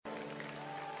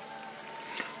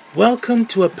Welcome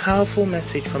to a powerful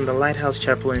message from the Lighthouse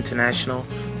Chapel International,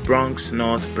 Bronx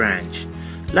North Branch.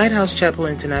 Lighthouse Chapel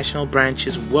International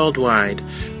branches worldwide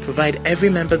provide every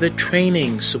member the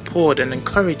training, support, and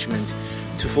encouragement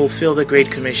to fulfill the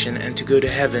Great Commission and to go to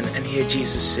heaven and hear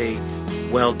Jesus say,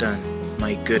 "Well done,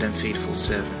 my good and faithful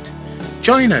servant."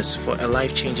 Join us for a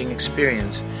life-changing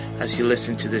experience as you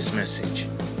listen to this message.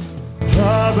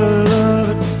 Our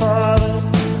beloved Father,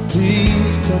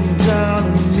 please come down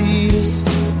and lead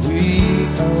us. We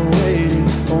are waiting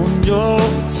on your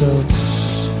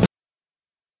touch.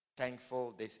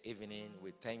 Thankful this evening.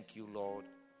 We thank you, Lord,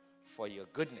 for your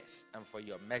goodness and for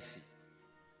your mercy.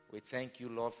 We thank you,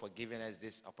 Lord, for giving us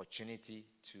this opportunity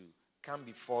to come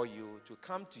before you, to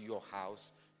come to your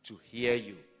house, to hear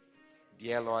you.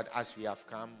 Dear Lord, as we have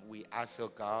come, we ask, oh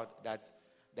God, that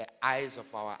the eyes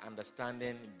of our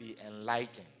understanding be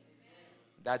enlightened,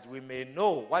 that we may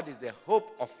know what is the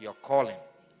hope of your calling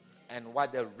and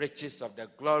what the riches of the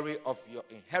glory of your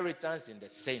inheritance in the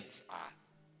saints are.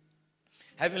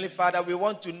 Heavenly Father, we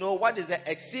want to know what is the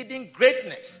exceeding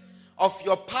greatness of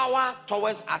your power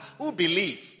towards us who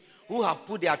believe, who have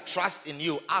put their trust in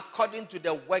you according to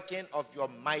the working of your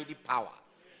mighty power.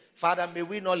 Father, may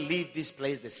we not leave this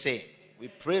place the same. We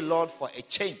pray, Lord, for a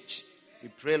change. We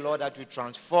pray, Lord, that you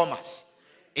transform us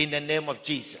in the name of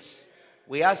Jesus.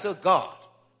 We ask, oh God,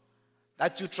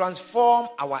 that you transform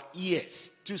our ears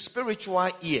to spiritual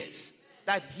ears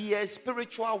that hear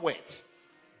spiritual words.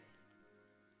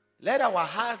 Let our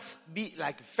hearts be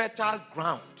like fertile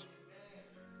ground,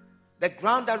 the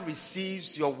ground that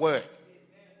receives your word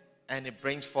and it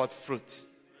brings forth fruit.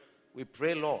 We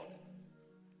pray, Lord,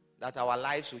 that our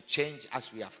lives will change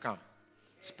as we have come.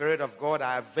 Spirit of God,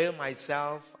 I avail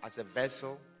myself as a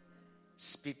vessel.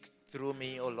 Speak through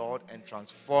me, O Lord, and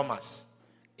transform us.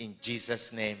 In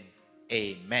Jesus' name,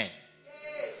 amen.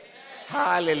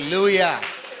 Hallelujah.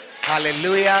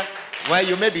 Hallelujah. Well,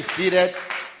 you may be seated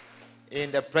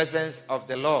in the presence of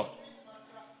the Lord.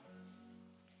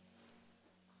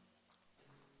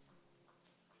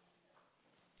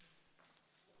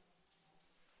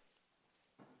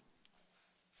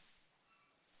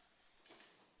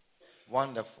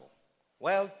 Wonderful.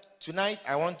 Well, tonight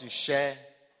I want to share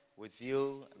with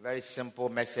you a very simple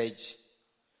message.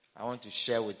 I want to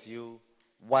share with you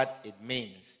what it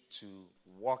means to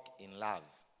walk in love.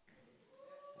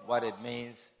 What it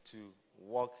means to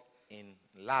walk in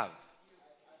love.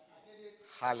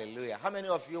 Hallelujah. How many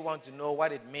of you want to know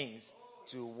what it means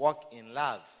to walk in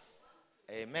love?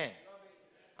 Amen.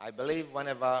 I believe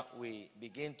whenever we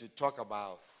begin to talk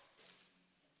about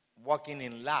walking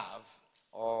in love,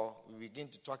 or we begin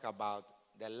to talk about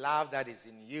the love that is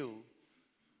in you,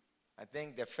 I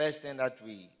think the first thing that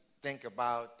we think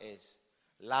about is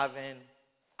loving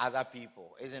other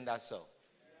people. Isn't that so?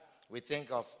 We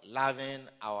think of loving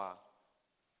our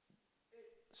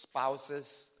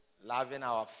spouses, loving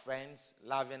our friends,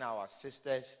 loving our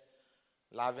sisters,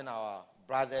 loving our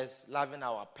brothers, loving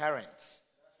our parents,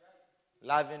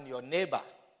 loving your neighbor.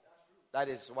 That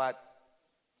is what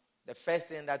the first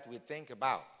thing that we think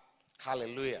about.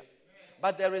 Hallelujah.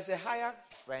 But there is a higher,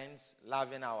 friends,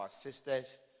 loving our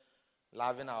sisters,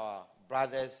 loving our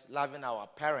brothers, loving our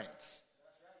parents,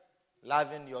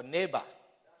 loving your neighbor.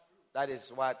 That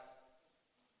is what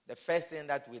the first thing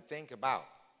that we think about.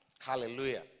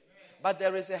 Hallelujah. But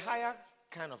there is a higher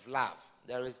kind of love.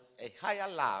 There is a higher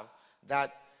love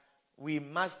that we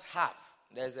must have.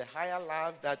 There's a higher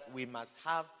love that we must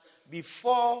have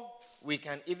before we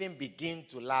can even begin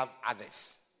to love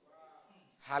others.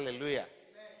 Hallelujah.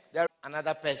 There is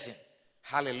another person.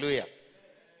 Hallelujah.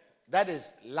 That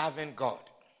is loving God.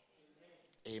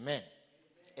 Amen.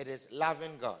 It is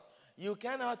loving God. You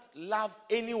cannot love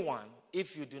anyone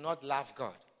if you do not love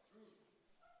God.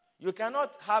 You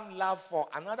cannot have love for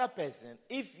another person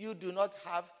if you do not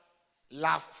have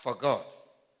love for God.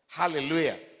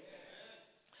 Hallelujah.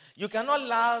 You cannot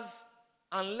love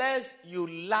unless you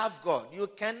love God. You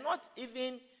cannot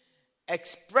even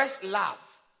express love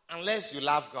unless you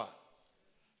love God.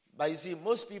 But you see,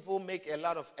 most people make a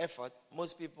lot of effort.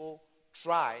 Most people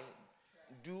try,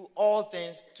 do all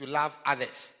things to love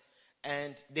others.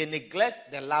 And they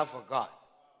neglect the love for God.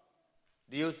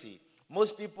 Do you see?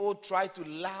 Most people try to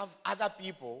love other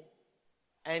people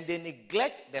and they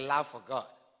neglect the love for God.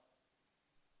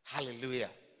 Hallelujah.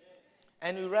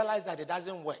 And you realize that it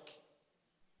doesn't work.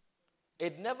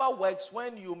 It never works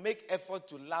when you make effort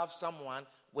to love someone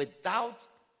without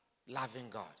loving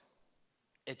God.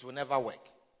 It will never work.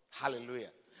 Hallelujah.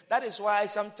 That is why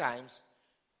sometimes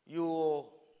you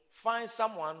find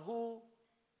someone who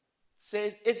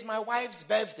says, "It's my wife's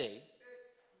birthday,"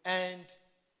 and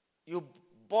you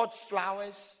bought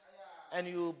flowers and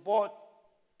you bought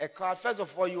a card. First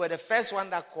of all, you were the first one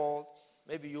that called.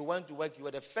 Maybe you went to work. You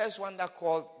were the first one that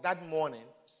called that morning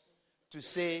to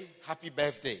say happy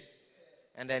birthday.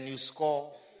 And then you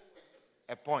score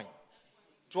a point.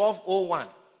 12:01.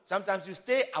 Sometimes you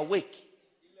stay awake.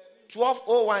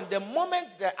 12:01. The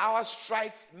moment the hour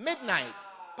strikes midnight,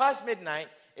 past midnight,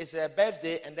 it's a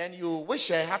birthday. And then you wish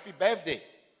her happy birthday.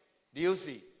 Do you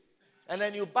see? And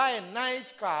then you buy a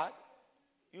nice card.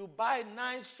 You buy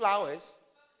nice flowers,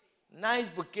 nice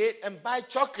bouquet, and buy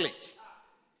chocolate.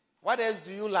 What else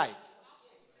do you like?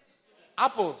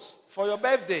 Apples for your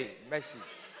birthday, Mercy.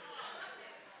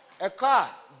 A card,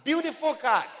 beautiful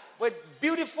card with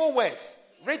beautiful words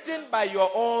written by your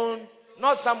own,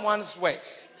 not someone's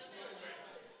words.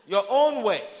 Your own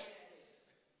words.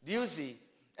 Do you see?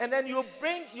 And then you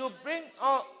bring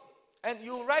all, and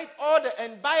you write order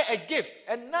and buy a gift,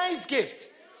 a nice gift.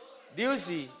 Do you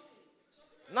see?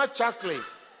 Not chocolate,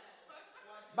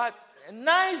 but a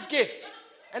nice gift.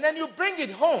 And then you bring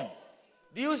it home.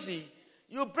 Do you see?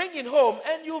 You bring it home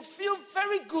and you feel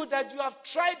very good that you have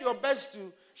tried your best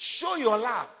to show your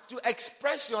love, to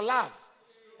express your love.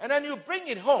 And then you bring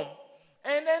it home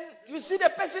and then you see the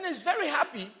person is very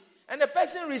happy and the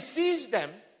person receives them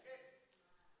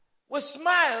with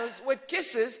smiles, with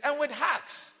kisses, and with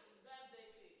hugs.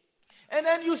 And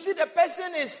then you see the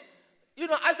person is,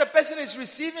 as the person is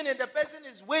receiving it, the person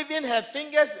is waving her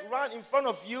fingers around in front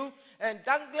of you and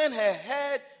dangling her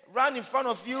head around in front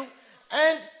of you.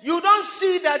 And you don't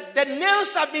see that the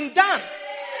nails have been done.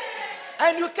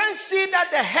 And you can see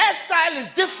that the hairstyle is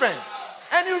different.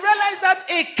 And you realize that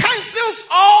it cancels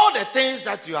all the things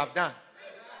that you have done.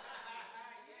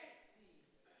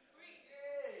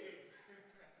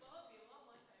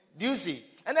 Do you see?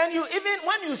 And then you even,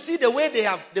 when you see the way they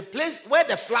have, the place where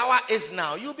the flower is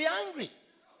now, you'll be angry.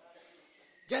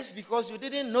 Just because you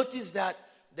didn't notice that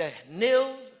the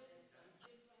nails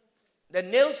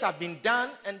have been done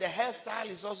and the hairstyle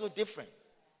is also different.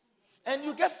 And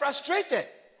you get frustrated.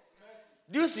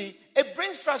 Do you see? It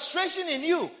brings frustration in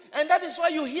you. And that is why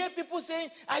you hear people saying,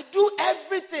 I do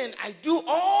everything. I do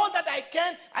all that I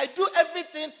can. I do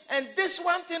everything. And this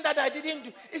one thing that I didn't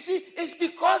do. You see, it's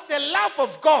because the love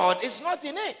of God is not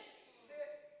in it.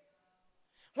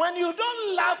 When you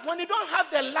don't have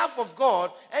the love of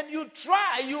God and you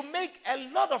make a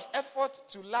lot of effort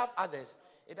to love others,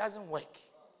 it doesn't work.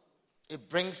 It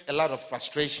brings a lot of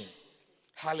frustration.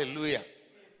 Hallelujah.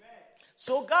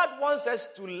 So God wants us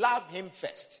to love him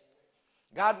first.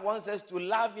 God wants us to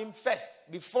love him first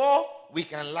before we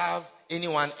can love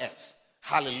anyone else.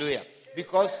 Hallelujah.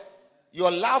 Because your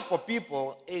love for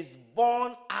people is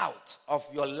born out of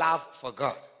your love for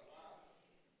God.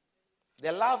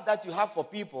 The love that you have for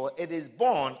people, it is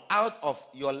born out of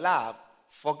your love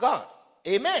for God.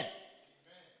 Amen.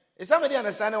 Is somebody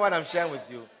understanding what I'm sharing with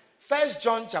you? 1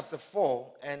 John chapter 4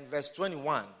 and verse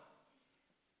 21.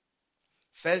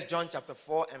 1 John chapter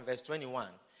 4 and verse 21.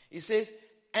 It says,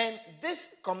 and this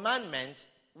commandment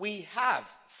we have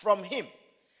from him,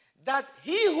 that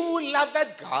he who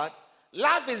loveth God,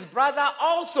 love his brother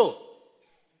also.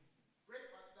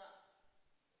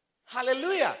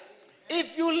 Hallelujah.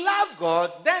 If you love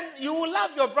God, then you will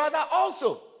love your brother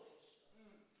also.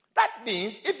 That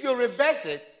means, if you reverse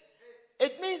it,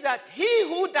 it means that he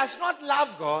who does not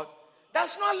love God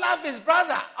does not love his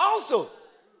brother also.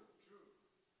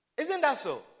 Isn't that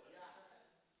so?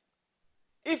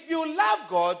 If you love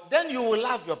God, then you will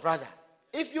love your brother.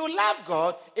 If you love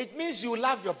God, it means you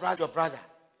love your brother.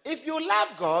 If you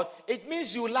love God, it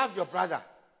means you love your brother.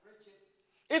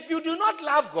 If you do not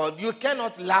love God, you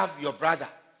cannot love your brother.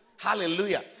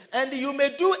 Hallelujah. And you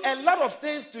may do a lot of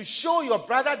things to show your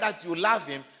brother that you love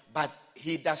him, but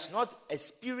he does not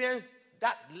experience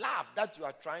that love that you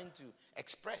are trying to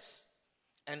express.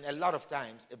 And a lot of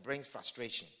times it brings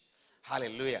frustration.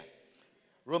 Hallelujah.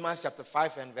 Romans chapter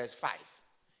 5 and verse 5.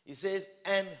 It says,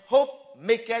 and hope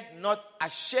maketh not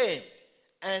ashamed.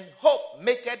 And hope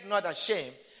maketh not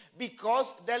ashamed,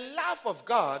 because the love of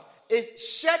God is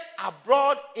shed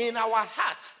abroad in our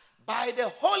hearts by the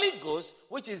Holy Ghost,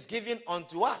 which is given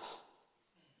unto us.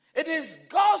 It is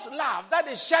God's love that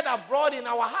is shed abroad in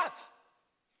our hearts.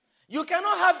 You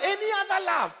cannot have any other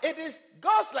love. It is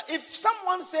God's love. If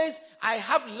someone says, I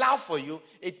have love for you,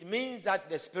 it means that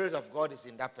the Spirit of God is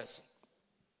in that person.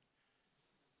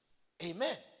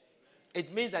 Amen.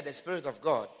 It means that the Spirit of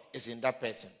God is in that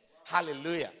person.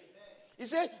 Hallelujah. He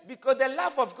said, because the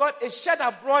love of God is shed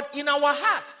abroad in our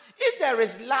hearts. If there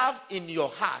is love in your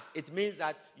heart, it means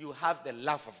that you have the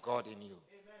love of God in you.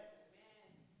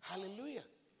 Hallelujah.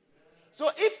 So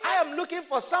if I am looking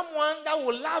for someone that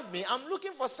will love me, I'm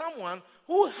looking for someone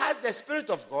who has the Spirit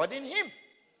of God in him.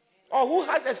 or who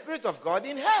has the Spirit of God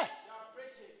in her.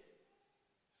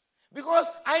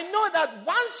 Because I know that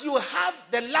once you have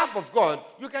the love of God,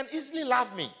 you can easily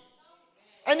love me.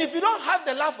 And if you don't have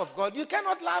the love of God, you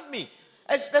cannot love me.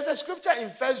 There's a scripture in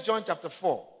 1 John chapter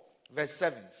 4, verse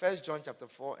 7. 1 John chapter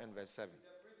 4 and verse 7.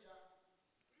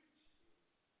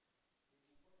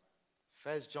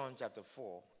 1 John chapter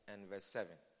 4 and verse 7.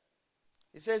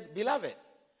 It says, "Beloved,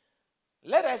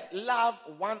 let us love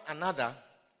one another,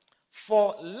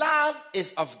 for love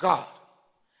is of God.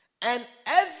 And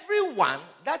everyone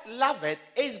that loveth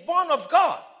is born of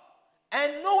God,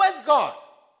 and knoweth God.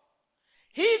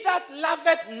 He that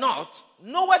loveth not,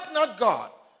 knoweth not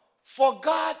God, for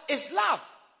God is love."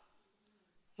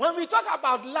 When we talk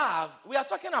about love, we are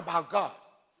talking about God.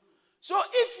 So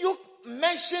if you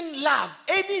mention love,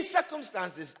 any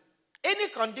circumstances, any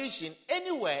condition,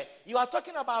 anywhere, you are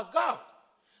talking about God.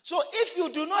 So if you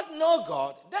do not know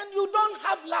God, then you don't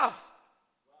have love.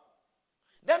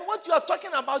 Then what you are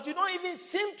talking about, you don't even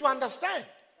seem to understand.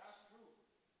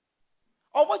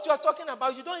 Or what you are talking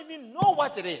about, you don't even know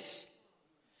what it is.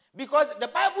 Because the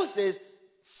Bible says,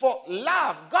 for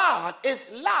love, God is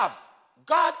love.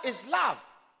 God is love.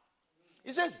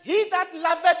 It says, "He that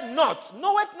loveth not,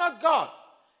 knoweth not God."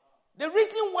 The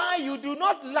reason why you do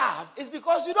not love is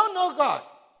because you don't know God.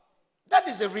 That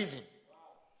is the reason.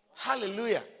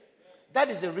 Hallelujah. That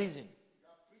is the reason.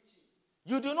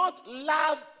 You do not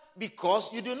love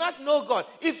because you do not know God.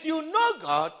 If you know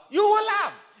God, you will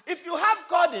love. If you have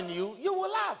God in you, you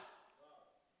will love.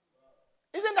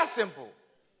 Isn't that simple?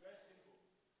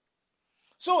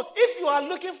 So if you are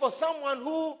looking for someone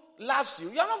who loves you,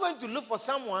 you're not going to look for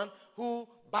someone who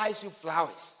buys you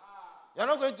flowers. You're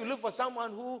not going to look for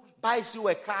someone who buys you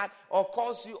a card or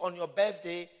calls you on your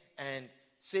birthday and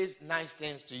says nice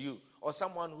things to you, or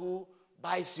someone who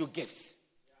buys you gifts.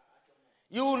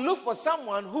 You will look for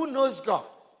someone who knows God,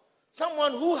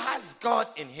 someone who has God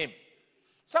in him,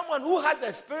 someone who has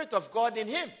the Spirit of God in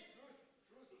him.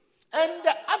 And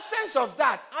the absence of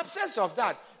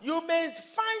that, you may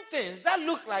find things that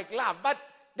look like love, but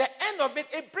the end of it,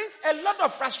 it brings a lot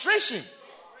of frustration.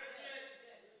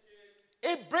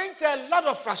 It brings a lot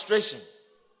of frustration.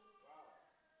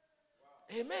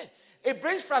 Amen. It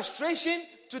brings frustration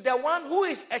to the one who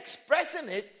is expressing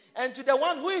it and to the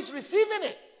one who is receiving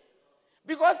it.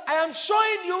 Because I am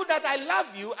showing you that I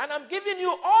love you, and I'm giving you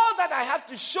all that I have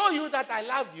to show you that I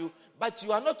love you, but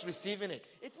you are not receiving it.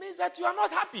 It means that you are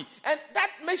not happy. And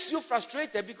that makes you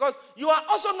frustrated because you are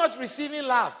also not receiving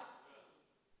love.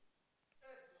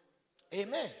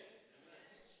 Amen.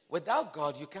 Without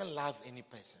God, you can't love any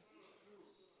person.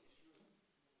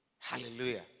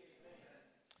 Hallelujah.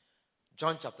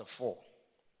 John chapter 4.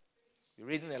 You're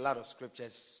reading a lot of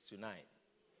scriptures tonight,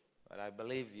 but I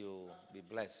believe you'll be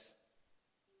blessed.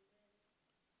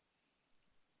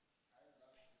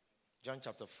 John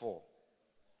chapter 4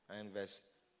 and verse.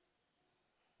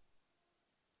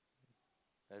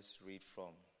 Let's read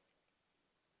from.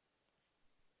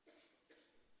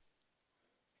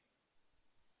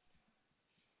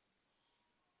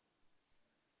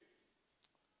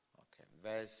 Okay,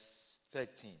 verse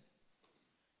 13.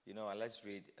 You know, let's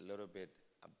read a little bit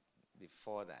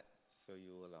before that, so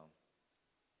you will.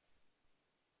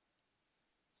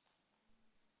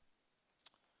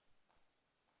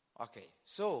 Okay,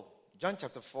 so John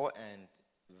chapter 4 and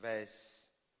verse.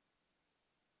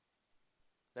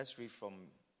 Let's read from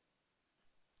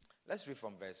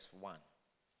verse 1.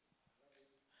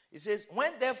 It says,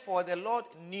 "When therefore the Lord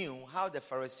knew how the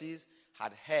Pharisees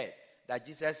had heard that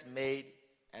Jesus made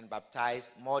and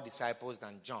baptized more disciples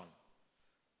than John,"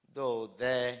 though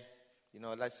there,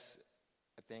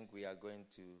 I think we are going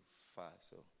too far,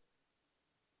 so.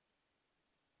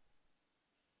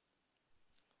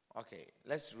 Okay,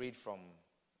 let's read from,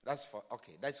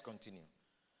 let's continue.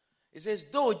 It says,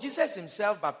 "Though Jesus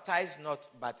himself baptized not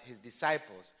but his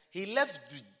disciples, he left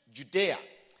Judea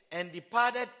and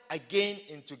departed again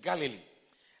into Galilee.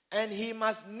 And he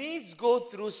must needs go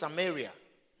through Samaria.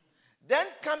 Then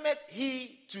cometh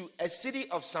he to a city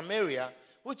of Samaria,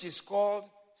 which is called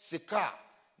Sychar,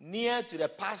 near to the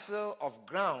parcel of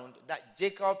ground that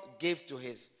Jacob gave to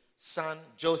his son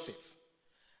Joseph.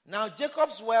 Now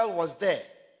Jacob's well was there.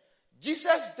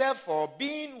 Jesus, therefore,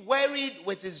 being wearied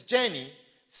with his journey,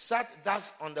 sat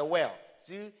thus on the well."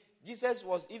 See, Jesus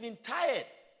was even tired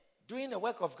doing the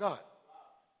work of God.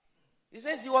 He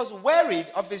says he was wearied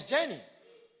of his journey.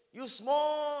 You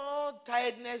small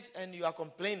tiredness and you are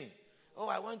complaining. "Oh,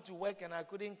 I went to work and I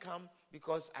couldn't come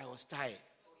because I was tired."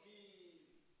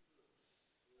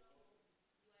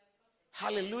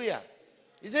 Hallelujah.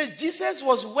 He says Jesus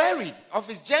was wearied of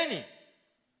his journey.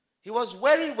 He was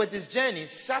weary with his journey,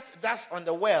 sat thus on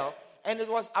the well, and it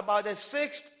was about the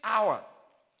 6th hour.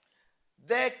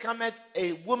 There cometh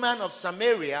a woman of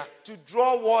Samaria to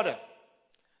draw water.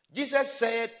 Jesus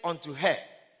said unto her,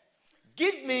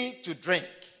 Give me to drink.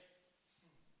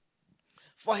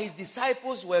 For his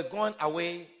disciples were gone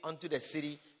away unto the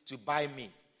city to buy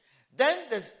meat.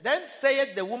 Then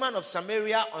saith the woman of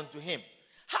Samaria unto him,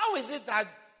 How is it that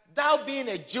thou, being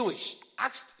a Jewish,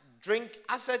 askest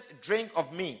drink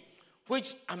of me,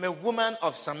 which am a woman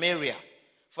of Samaria?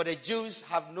 For the Jews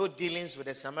have no dealings with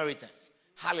the Samaritans.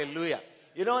 Hallelujah.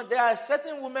 You know, there are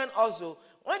certain women also,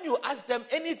 when you ask them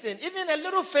anything, even a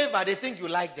little favor, they think you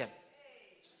like them.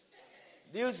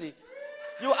 Do you see?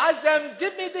 You ask them,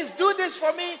 give me this, do this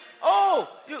for me. Oh,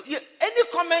 any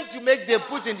comment you make, they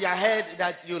put in their head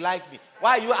that you like me.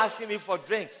 Why are you asking me for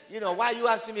drink? You know, why are you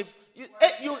asking me?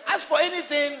 You ask for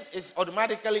anything, it's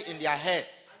automatically in their head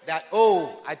that,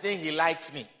 oh, I think he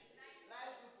likes me.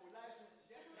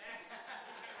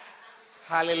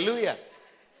 Hallelujah.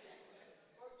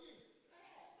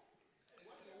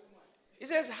 He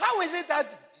says, How is it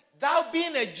that thou,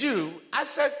 being a Jew,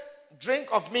 askest drink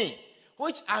of me,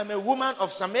 which I am a woman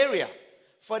of Samaria?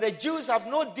 For the Jews have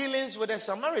no dealings with the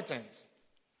Samaritans.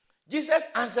 Jesus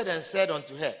answered and said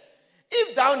unto her,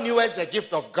 If thou knewest the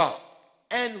gift of God,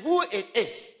 and who it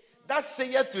is that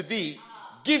saith to thee,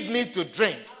 Give me to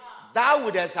drink, thou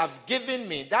wouldest have given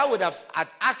me, thou would have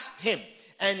asked him,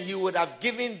 and he would have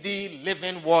given thee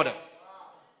living water.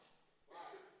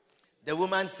 The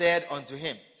woman said unto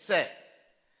him, Sir,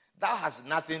 thou hast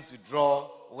nothing to draw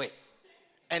with,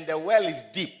 and the well is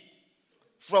deep.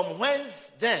 From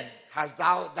whence then hast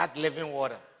thou that living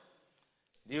water?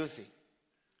 Do you see?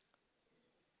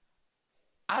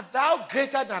 Art thou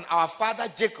greater than our father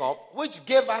Jacob, which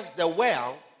gave us the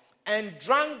well, and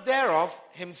drank thereof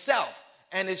himself,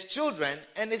 and his children,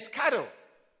 and his cattle?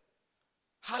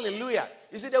 Hallelujah.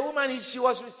 You see, the woman, she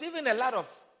was receiving a lot of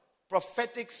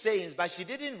prophetic sayings, but she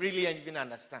didn't really even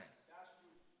understand.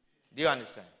 Do you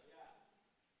understand?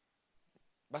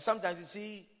 But sometimes you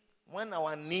see, when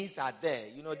our needs are there,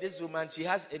 you know, this woman, she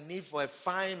has a need for a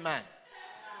fine man.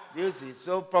 Do you see?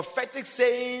 So prophetic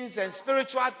sayings and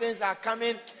spiritual things are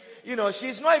coming. You know,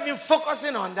 she's not even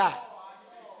focusing on that.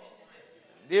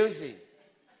 Do you see?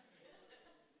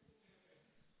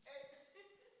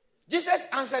 Jesus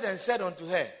answered and said unto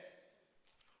her,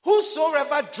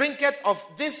 Whosoever drinketh of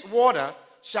this water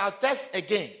shall thirst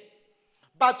again.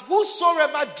 But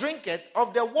whosoever drinketh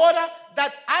of the water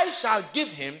that I shall give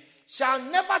him shall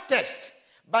never thirst.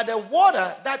 But the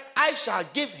water that I shall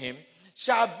give him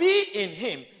shall be in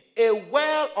him a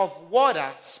well of water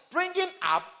springing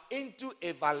up into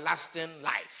everlasting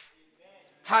life.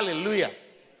 Hallelujah.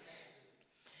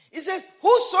 He says,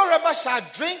 Whosoever shall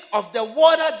drink of the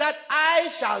water that I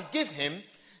shall give him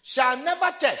shall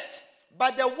never thirst.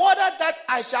 But the water that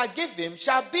I shall give him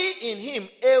shall be in him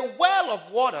a well of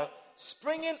water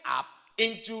springing up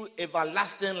into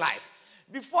everlasting life.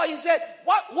 Before he said,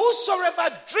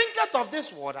 Whosoever drinketh of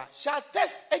this water shall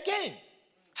thirst again.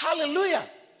 Hallelujah.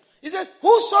 He says,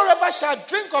 Whosoever shall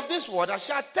drink of this water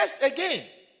shall thirst again.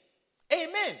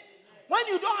 Amen. When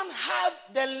you don't have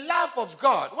the love of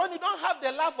God, when you don't have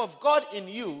the love of God in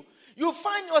you, you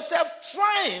find yourself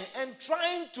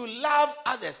trying to love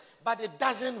others, but it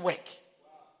doesn't work.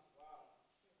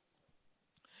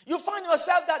 You find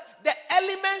yourself that the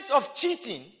elements of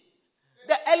cheating,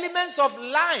 the elements of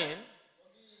lying,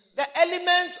 the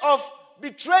elements of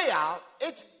betrayal,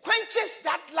 it quenches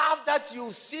that love that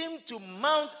you seem to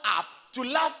mount up to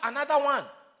love another one.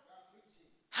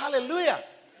 Hallelujah.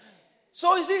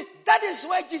 So you see, that is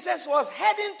where Jesus was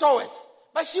heading towards,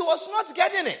 but she was not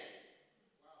getting it.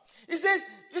 He says,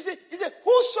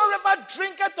 Whosoever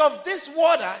drinketh of this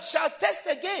water shall thirst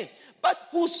again. But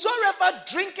whosoever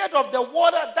drinketh of the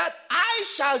water that I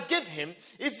shall give him,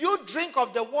 if you drink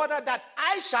of the water that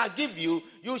I shall give you,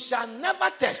 you shall never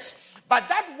thirst. But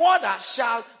that water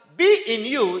shall be in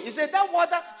you. He said, that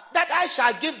water that I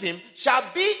shall give him shall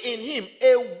be in him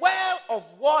a well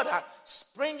of water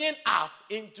springing up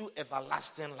into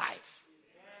everlasting life.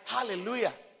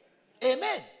 Hallelujah.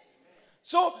 Amen.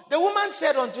 So the woman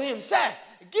said unto him, Sir,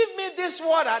 give me this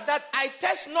water that I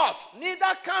thirst not, neither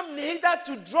come neither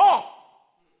to draw.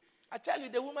 I tell you,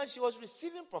 the woman, she was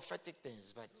receiving prophetic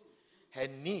things, but her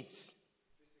needs.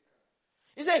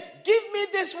 He said, Give me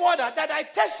this water that I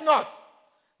thirst not,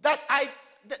 that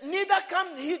neither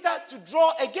come hither to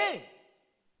draw again.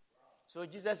 So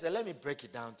Jesus said, let me break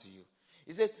it down to you.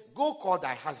 He says, Go call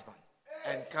thy husband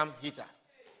and come hither.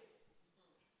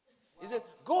 He said,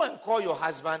 Go and call your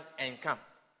husband and come.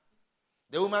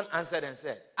 The woman answered and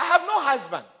said, I have no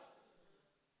husband.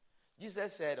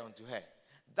 Jesus said unto her,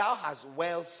 thou hast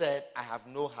well said, I have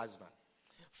no husband.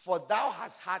 For thou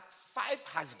hast had 5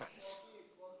 husbands.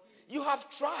 You have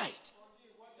tried.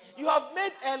 You have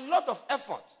made a lot of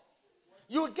effort.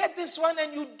 You get this one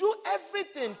and you do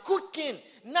everything. Cooking,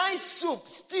 nice soup,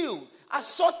 stew,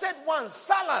 assorted ones,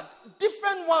 salad,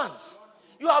 different ones.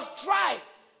 You have tried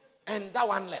and that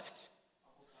one left.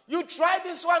 You tried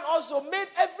this one also, made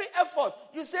every effort.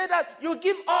 You say that you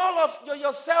give all of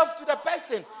yourself to the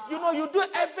person. You know, you do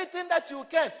everything that you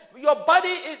can. Your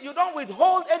body, you don't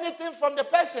withhold anything from the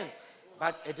person.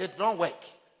 But it did not work.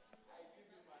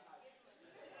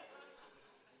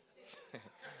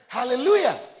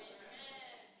 Hallelujah.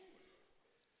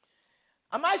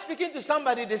 Am I speaking to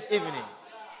somebody this evening?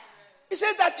 He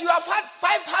said that you have had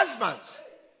 5 husbands.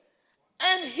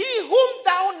 And he whom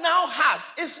thou now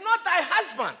hast is not thy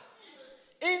husband.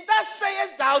 In that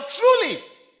sayest thou truly.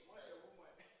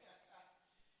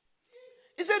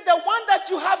 He said the one that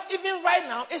you have even right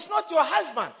now is not your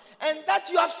husband. And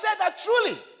that you have said that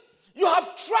truly. You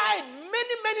have tried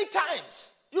many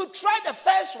times. You tried the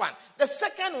first one, the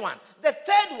second one, the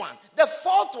third one, the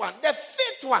fourth one, the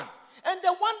fifth one. And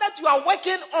the one that you are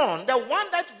working on, the one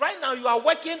that right now you are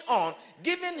working on,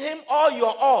 giving him all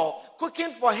your all,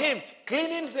 cooking for him,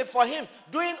 cleaning for him,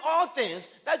 doing all things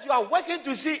that you are working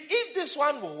to see if this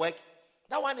one will work,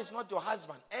 that one is not your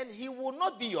husband. And he will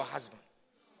not be your husband.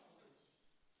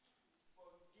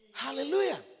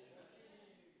 Hallelujah.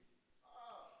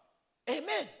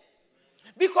 Amen.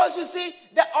 Because you see,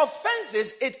 the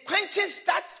offenses, it quenches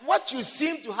that what you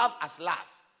seem to have as love.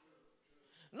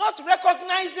 Not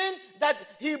recognizing that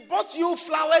he bought you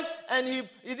flowers and he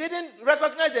didn't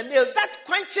recognize the nails. That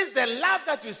quenches the love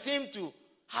that you seem to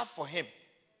have for him.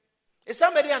 Is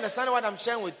somebody understanding what I'm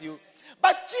sharing with you?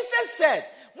 But Jesus said,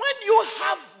 when you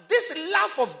have this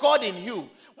love of God in you,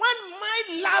 when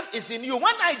my love is in you,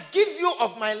 when I give you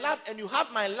of my love and you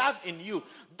have my love in you,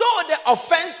 though the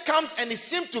offense comes and it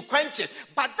seems to quench it,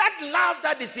 but that love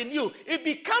that is in you, it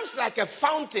becomes like a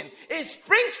fountain. It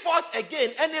springs forth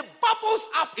again and it bubbles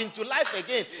up into life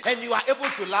again, and you are able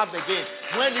to love again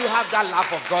when you have that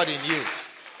love of God in you.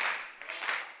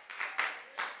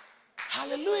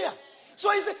 Hallelujah.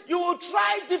 So he said, you will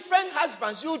try different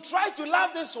husbands. You will try to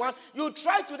love this one. You will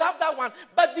try to love that one.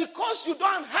 But because you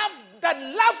don't have that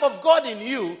love of God in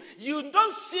you, you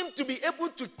don't seem to be able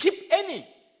to keep any.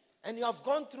 And you have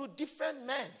gone through different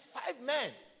men. 5 men.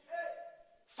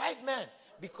 5 men.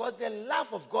 Because the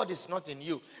love of God is not in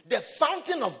you. The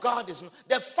fountain of God is not.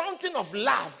 The fountain of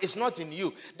love is not in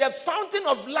you. The fountain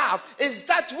of love is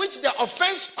that which the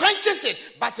offense quenches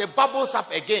it, but it bubbles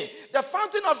up again. The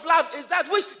fountain of love is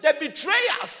that which the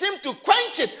betrayer seems to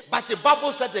quench it, but it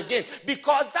bubbles up again.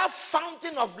 Because that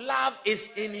fountain of love is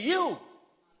in you.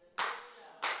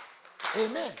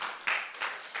 Amen.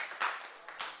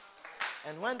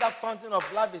 And when that fountain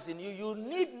of love is in you, you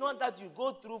need not that you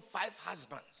go through 5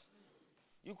 husbands.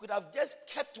 You could have just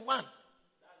kept one.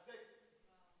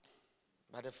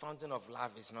 But the fountain of love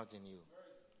is not in you.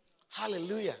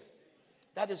 Hallelujah.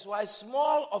 That is why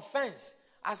small offense,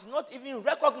 as not even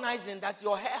recognizing that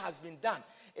your hair has been done,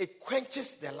 it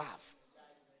quenches the love.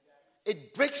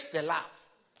 It breaks the love.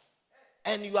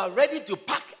 And you are ready to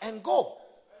pack and go.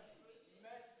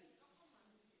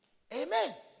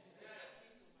 Amen.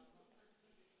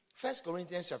 1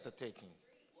 Corinthians chapter 13.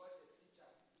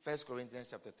 1 Corinthians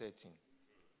chapter 13.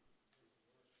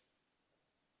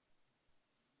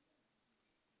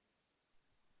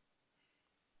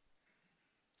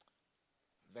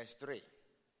 Verse 3.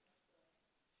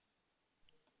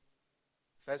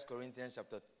 1 Corinthians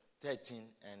chapter 13,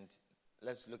 and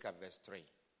let's look at verse 3.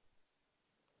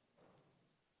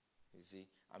 You see,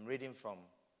 I'm reading from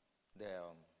the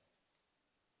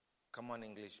Common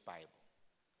English Bible.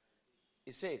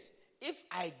 It says, if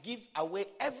I give away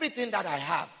everything that I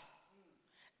have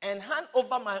and hand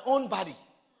over my own body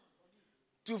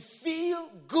to feel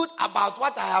good about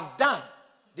what I have done,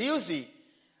 do you see?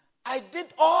 I did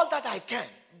all that I can.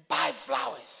 Buy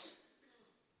flowers.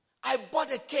 I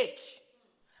bought a cake.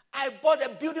 I bought a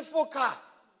beautiful car.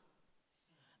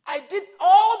 I did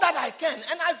all that I can,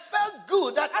 and I felt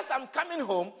good that as I'm coming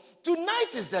home, tonight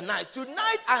is the night.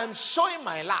 Tonight I am showing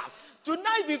my love.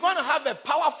 Tonight we're going to have a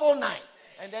powerful night.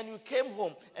 And then you came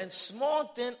home, and small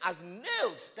thing as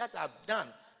nails that I've done,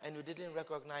 and you didn't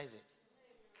recognize it.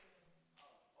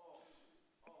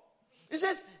 He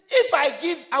says, if I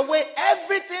give away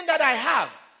everything that I have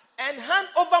and hand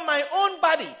over my own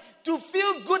body to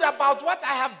feel good about what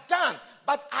I have done,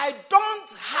 but I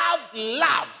don't have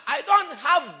love, I don't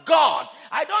have God,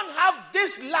 I don't have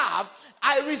this love,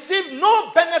 I receive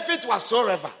no benefit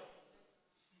whatsoever.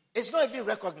 It's not even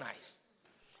recognized.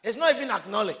 It's not even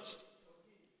acknowledged.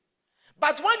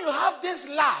 But when you have this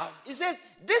love, it says,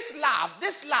 this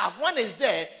love, when it's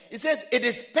there, it says it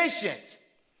is patient.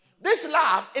 This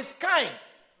love is kind.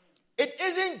 It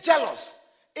isn't jealous.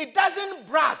 It doesn't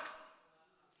brag.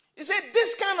 You see,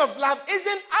 this kind of love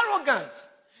isn't arrogant.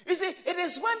 You see, it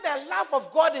is when the love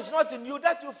of God is not in you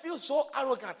that you feel so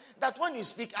arrogant that when you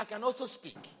speak, I can also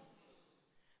speak.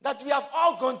 That we have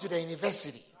all gone to the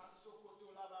university.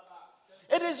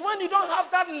 It is when you don't have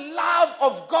that love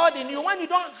of God in you, when you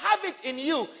don't have it in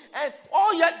you, and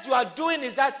all yet you are doing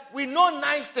is that we know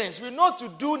nice things. We know to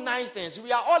do nice things.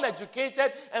 We are all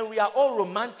educated and we are all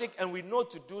romantic and we know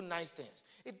to do nice things.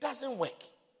 It doesn't work.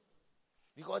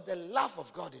 Because the love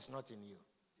of God is not in you.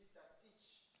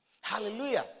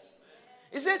 Hallelujah.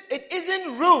 He said it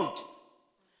isn't rude.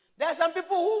 There are some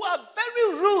people who are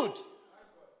very rude.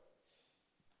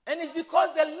 And it's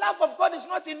because the love of God is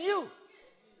not in you.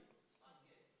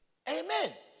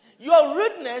 Amen. Your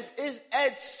rudeness is a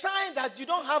sign that you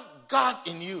don't have God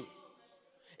in you.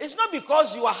 It's not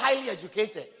because you are highly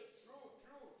educated.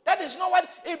 That is not what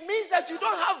it means, that you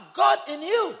don't have God in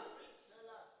you.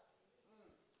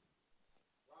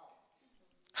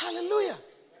 Hallelujah.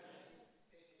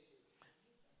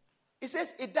 It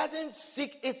says it doesn't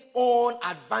seek its own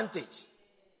advantage.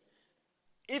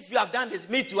 If you have done this,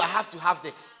 me too, I have to have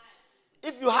this.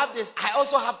 If you have this, I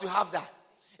also have to have that.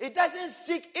 It doesn't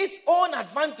seek its own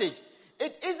advantage.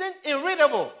 It isn't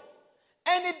irritable.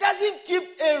 And it doesn't keep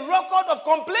a record of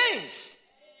complaints.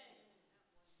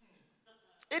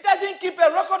 It doesn't keep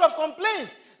a record of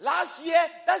complaints. Last year,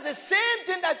 that's the same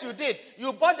thing that you did.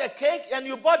 You bought the cake and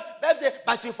you bought birthday,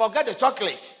 but you forgot the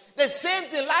chocolate. The same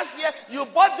thing last year, you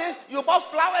bought this, you bought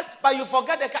flowers, but you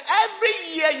forgot the cake.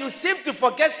 Every year you seem to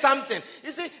forget something.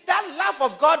 You see, that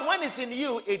love of God, when it's in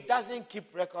you, it doesn't keep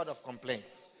record of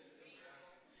complaints.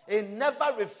 It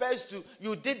never refers to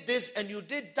you did this and you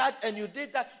did that and you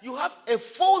did that. You have a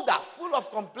folder full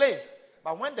of complaints.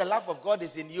 But when the love of God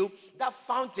is in you, that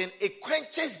fountain, it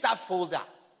quenches that folder.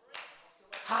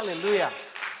 Hallelujah.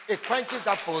 It quenches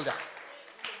that folder.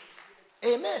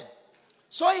 Amen.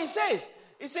 So he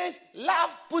says,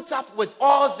 love puts up with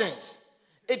all things.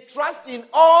 It trusts in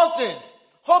all things,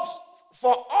 hopes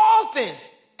for all things,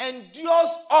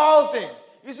 endures all things.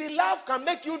 You see, love can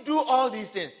make you do all these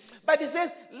things. But he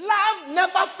says, love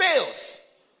never fails.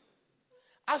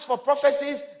 As for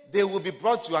prophecies, they will be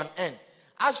brought to an end.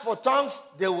 As for tongues,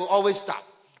 they will always stop.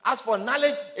 As for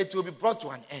knowledge, it will be brought to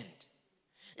an end.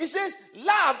 He says,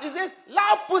 love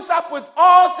puts up with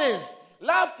all things.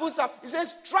 Love puts up, he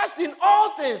says, trust in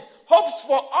all things, hopes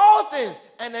for all things,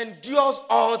 and endures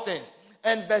all things.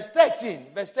 And verse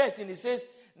 13, he says,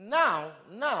 now,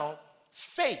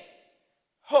 faith,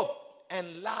 hope,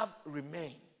 and love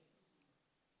remain.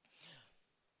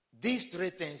 These three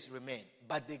things remain.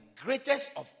 But the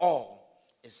greatest of all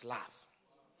is love.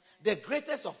 The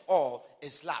greatest of all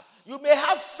is love. You may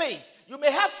have faith. You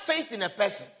may have faith in a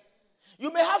person.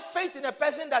 You may have faith in a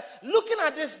person that, looking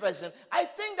at this person, I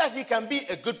think that he can be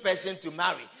a good person to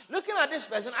marry. Looking at this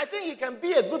person, I think he can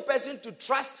be a good person to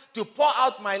trust, to pour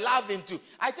out my love into.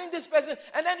 I think this person,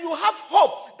 and then you have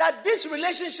hope that this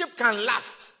relationship can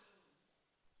last.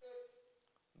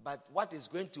 But what is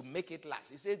going to make it last?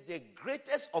 He says the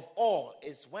greatest of all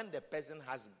is when the person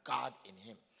has God in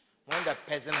him. When the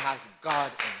person has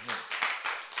God in him.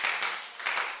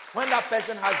 When that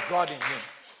person has God in him,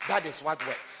 that is what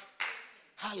works.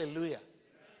 Hallelujah.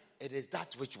 It is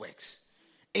that which works.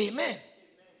 Amen.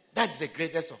 That's the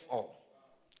greatest of all.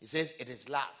 He says it is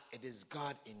love. It is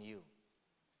God in you.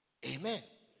 Amen.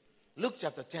 Luke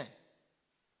chapter 10.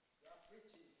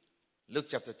 Luke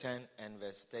chapter 10 and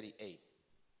verse 38.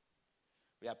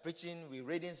 We are preaching, we're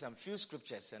reading some few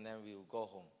scriptures and then we will go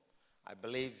home. I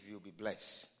believe you'll be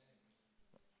blessed.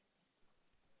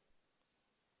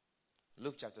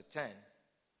 Luke chapter 10.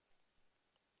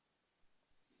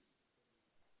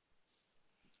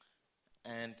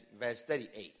 And verse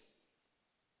 38.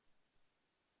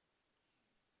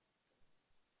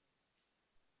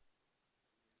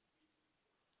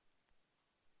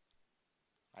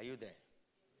 Are you there?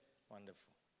 Wonderful.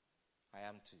 I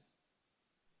am too.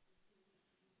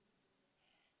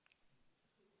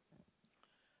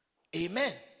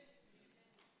 Amen.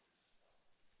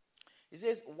 It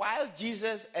says, while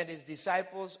Jesus and his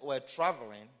disciples were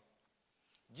traveling,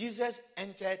 Jesus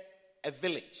entered a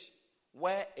village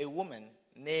where a woman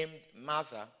named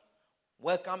Martha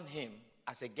welcomed him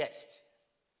as a guest.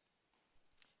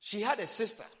 She had a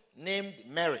sister named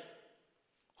Mary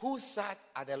who sat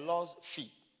at the Lord's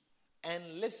feet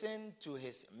and listened to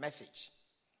his message.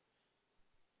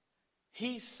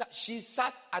 She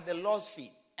sat at the Lord's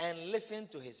feet and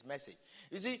listened to his message.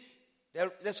 You see,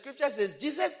 the scripture says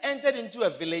Jesus entered into a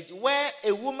village where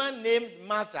a woman named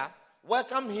Martha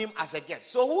welcomed him as a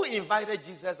guest. So who invited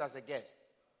Jesus as a guest?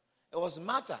 It was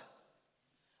Martha.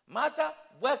 Martha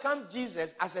welcomed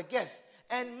Jesus as a guest.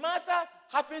 And Martha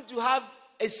happened to have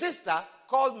a sister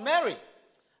called Mary.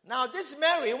 Now this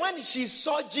Mary, when she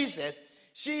saw Jesus,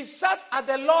 she sat at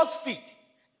the Lord's feet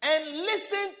and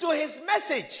listened to his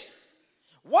message,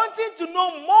 wanting to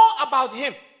know more about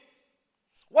him,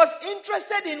 was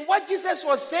interested in what Jesus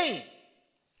was saying,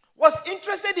 was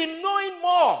interested in knowing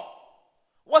more,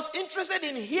 was interested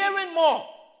in hearing more.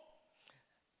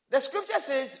 The scripture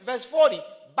says, verse 40,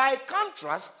 by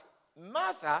contrast,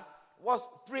 Martha was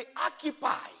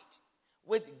preoccupied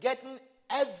with getting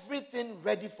everything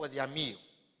ready for their meal.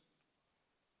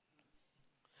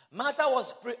 Martha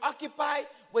was preoccupied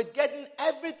with getting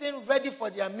everything ready for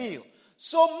their meal.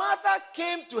 So Martha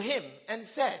came to him and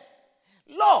said,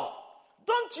 Lord,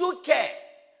 don't you care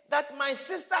that my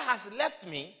sister has left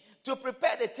me to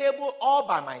prepare the table all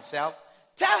by myself?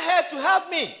 Tell her to help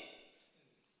me.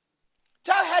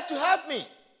 Tell her to help me.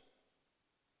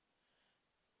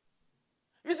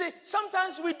 You see,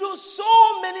 sometimes we do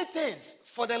so many things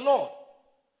for the Lord.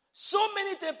 So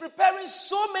many things, preparing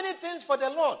so many things for the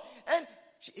Lord. And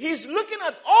he's looking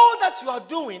at all that you are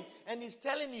doing, and he's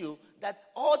telling you that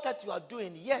all that you are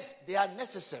doing, yes, they are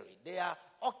necessary. They are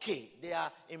okay. They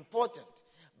are important.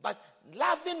 But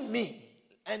loving me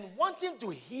and wanting to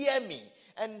hear me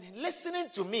and listening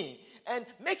to me and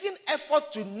making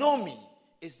effort to know me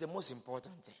is the most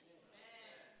important thing.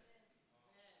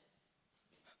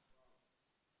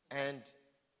 And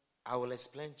I will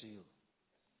explain to you.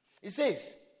 He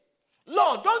says,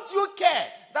 Lord, don't you care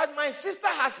that my sister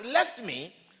has left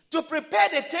me to prepare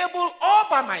the table all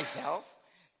by myself?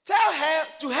 Tell her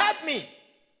to help me.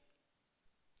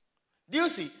 Do you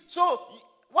see? So,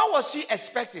 what was she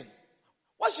expecting?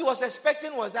 What she was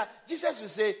expecting was that Jesus would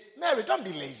say, Mary, don't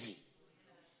be lazy.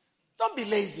 Don't be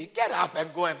lazy. Get up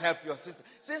and go and help your sister.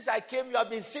 Since I came, you have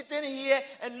been sitting here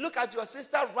and look at your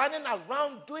sister running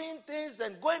around doing things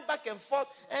and going back and forth.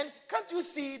 And can't you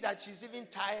see that she's even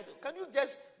tired? Can you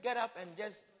just get up and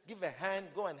just give a hand,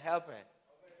 go and help her?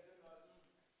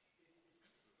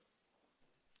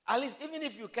 At least, even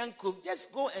if you can't cook,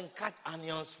 just go and cut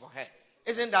onions for her.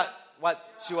 Isn't that what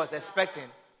she was expecting?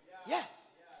 Yeah.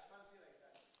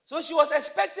 So she was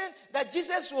expecting that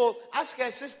Jesus will ask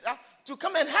her sister to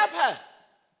come and help her.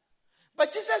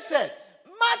 But Jesus said,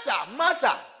 Martha,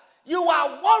 Martha, you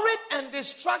are worried and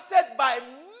distracted by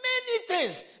many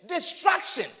things.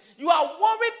 Distraction. You are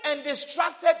worried and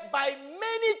distracted by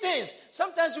many things.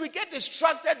 Sometimes we get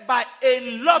distracted by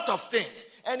a lot of things.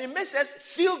 And it makes us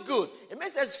feel good. It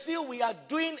makes us feel we are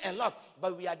doing a lot.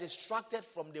 But we are distracted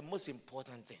from the most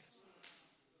important things.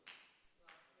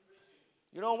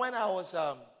 You know, when I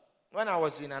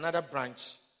was in another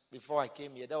branch before I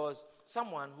came here, there was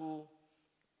someone who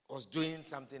was doing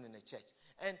something in the church.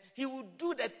 And he would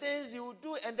do the things he would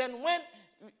do. And then when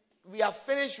we are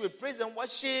finished with praise and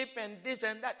worship and this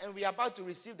and that, and we are about to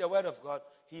receive the word of God,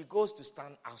 he goes to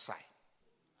stand outside.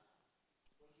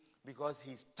 Because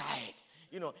he's tired.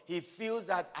 You know, he feels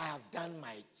that I have done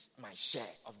my share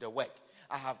of the work.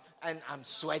 And I'm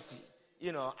sweaty.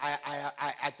 You know,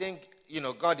 I think, you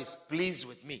know, God is pleased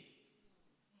with me.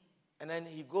 And then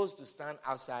he goes to stand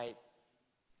outside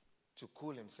to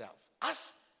cool himself.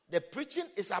 As the preaching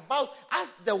is about,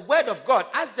 as the word of God,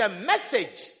 as the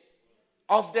message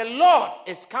of the Lord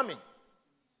is coming.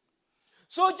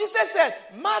 So Jesus said,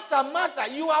 Martha,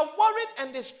 Martha, you are worried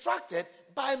and distracted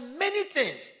by many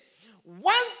things.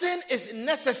 One thing is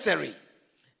necessary.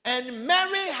 And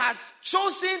Mary has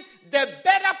chosen the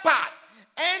better part.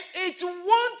 And it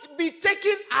won't be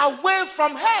taken away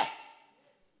from her.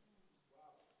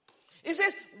 He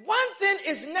says, one thing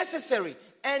is necessary.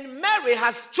 And Mary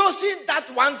has chosen that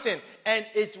one thing, and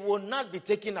it will not be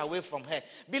taken away from her.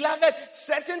 Beloved,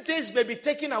 certain things may be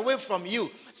taken away from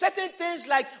you. Certain things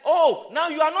like, oh, now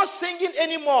you are not singing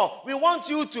anymore. We want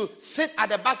you to sit at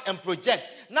the back and project.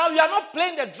 Now you are not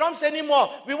playing the drums anymore.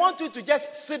 We want you to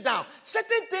just sit down.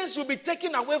 Certain things will be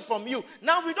taken away from you.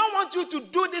 Now we don't want you to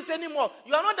do this anymore.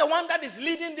 You are not the one that is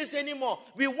leading this anymore.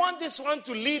 We want this one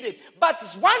to lead it. But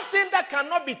one thing that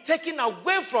cannot be taken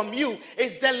away from you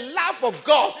is the love of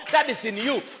God that is in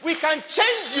you. We can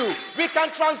change you. We can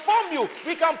transform you.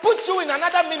 We can put you in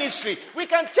another ministry. We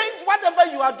can change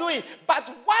whatever you are doing. But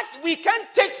what we can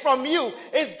take from you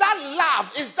is that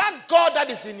love, is that God that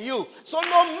is in you. So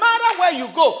no matter where you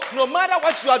go, go, no matter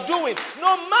what you are doing,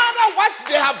 no matter what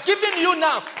they have given you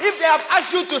now, if they have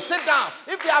asked you to sit down,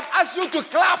 if they have asked you to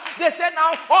clap, they say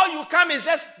now all you come is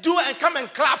just do and come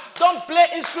and clap. Don't play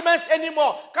instruments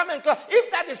anymore. Come and clap.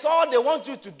 If that is all they want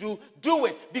you to do, do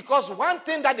it. Because one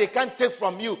thing that they can't take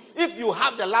from you, if you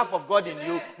have the love of God in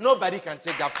you, nobody can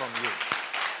take that from you.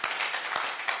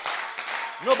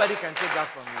 Nobody can take that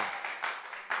from you.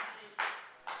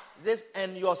 It says,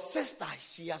 and your sister,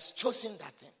 she has chosen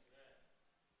that thing.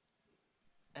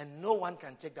 And no one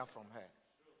can take that from her.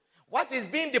 What is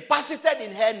being deposited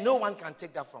in her, no one can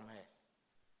take that from her.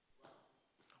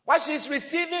 What she is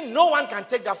receiving, no one can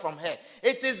take that from her.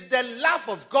 It is the love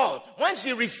of God. When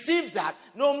she receives that,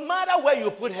 no matter where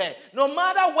you put her, no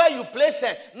matter where you place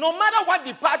her, no matter what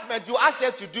department you ask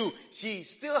her to do, she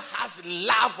still has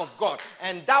love of God.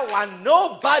 And that one,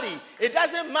 nobody, it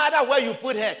doesn't matter where you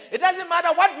put her. It doesn't matter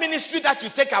what ministry that you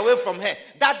take away from her.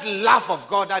 That love of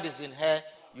God that is in her,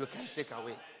 you can take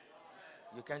away.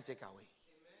 You can't take away.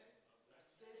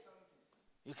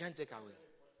 You can't take away.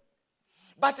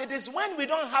 But it is when we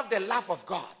don't have the love of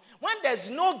God, when there's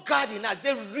no God in us,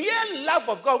 the real love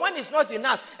of God, when it's not in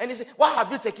us, and he says, why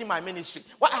have you taken my ministry?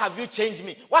 Why have you changed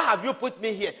me? Why have you put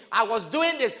me here? I was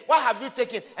doing this. Why have you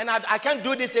taken? And I can't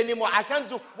do this anymore. I can't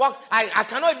do work. I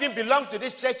cannot even belong to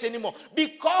this church anymore.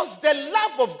 Because the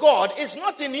love of God is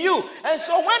not in you. And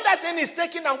so when that thing is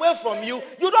taken away from you,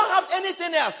 you don't have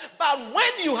anything else. But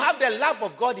when you have the love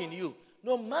of God in you,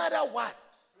 no matter what,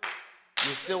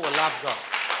 you still will love God.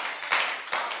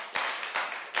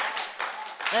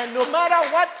 And no matter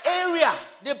what area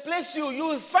they place you, you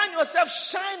will find yourself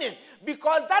shining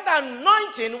because that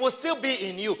anointing will still be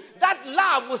in you. That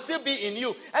love will still be in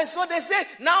you. And so they say,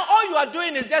 now all you are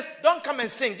doing is just don't come and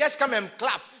sing. Just come and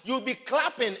clap. You'll be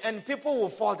clapping and people will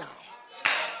fall down.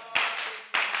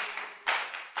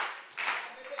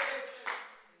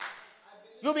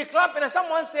 You'll be clapping and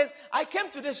someone says, I came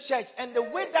to this church and the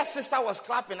way that sister was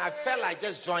clapping, I felt like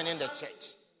just joining the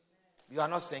church. You are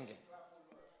not singing.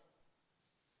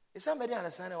 Is somebody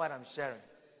understanding what I'm sharing?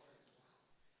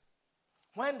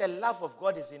 When the love of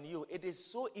God is in you, it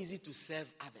is so easy to serve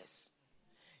others.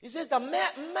 He says that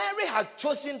Mary has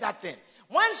chosen that thing.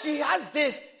 When she has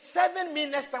this, 7 me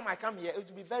next time I come here, it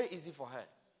will be very easy for her.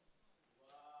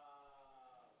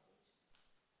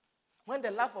 When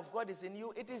the love of God is in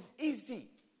you, it is easy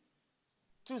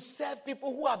to serve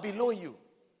people who are below you.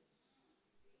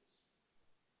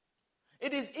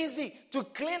 It is easy to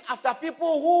clean after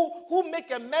people who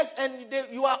make a mess and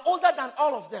you are older than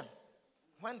all of them.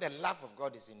 When the love of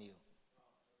God is in you,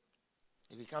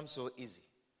 it becomes so easy.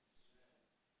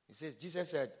 He says, Jesus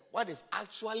said, what is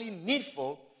actually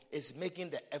needful is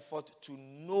making the effort to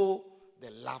know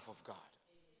the love of God.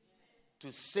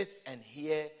 To sit and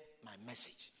hear my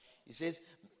message. He says,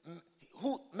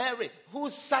 Mary, who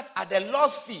sat at the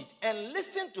Lord's feet and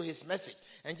listened to his message.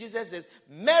 And Jesus says,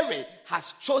 Mary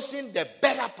has chosen the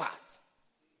better part.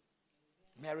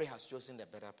 Mary has chosen the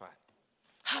better part.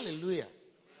 Hallelujah.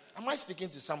 Am I speaking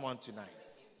to someone tonight?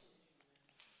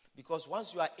 Because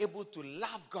once you are able to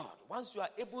love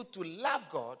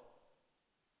God,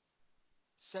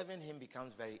 serving him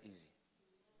becomes very easy.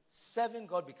 Serving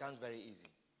God becomes very easy.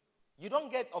 You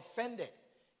don't get offended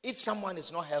if someone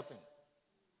is not helping.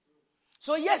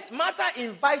 So yes, Martha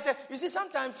invited. You see,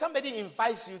 sometimes somebody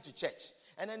invites you to church.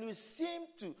 And then you seem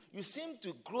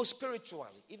to grow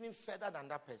spiritually, even further than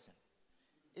that person.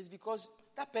 It's because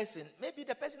that person, maybe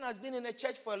the person has been in a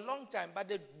church for a long time, but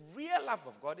the real love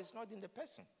of God is not in the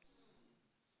person.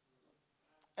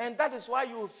 And that is why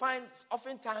you will find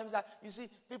oftentimes that you see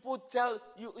people tell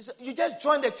you, you just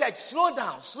join the church. Slow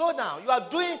down, slow down. You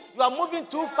are moving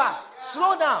too fast.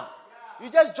 Slow down. You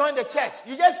just joined the church.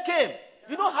 You just came.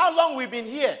 You know how long we've been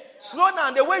here. Slow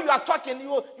down. The way you are talking,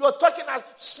 you are talking as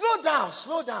slow down,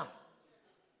 slow down.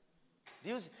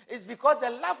 It's because the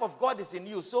love of God is in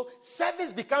you. So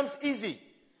service becomes easy.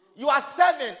 You are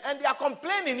serving and they are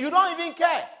complaining. You don't even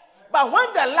care. But when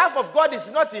the love of God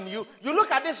is not in you, you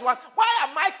look at this one. Why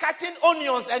am I cutting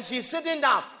onions and she's sitting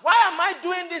down? Why am I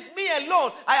doing this me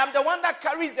alone? I am the one that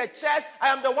carries the chairs. I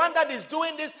am the one that is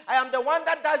doing this. I am the one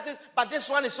that does this. But this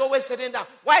one is always sitting down.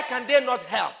 Why can they not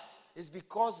help? It's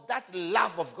because that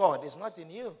love of God is not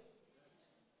in you.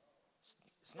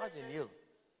 It's not in you.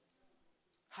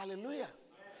 Hallelujah.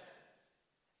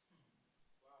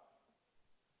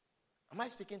 Am I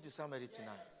speaking to somebody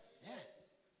tonight? Yes.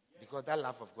 Because that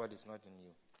love of God is not in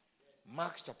you.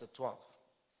 Mark chapter 12.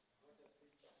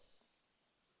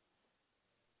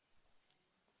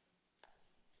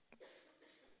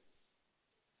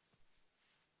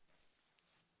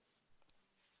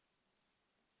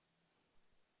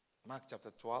 Mark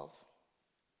chapter 12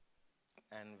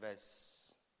 and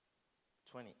verse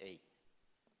 28.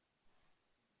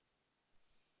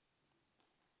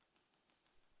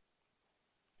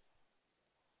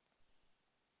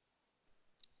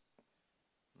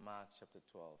 Mark chapter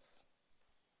 12.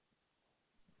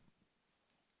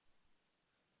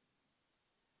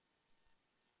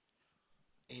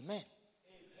 Amen.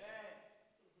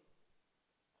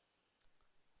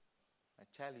 I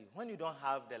tell you, when you don't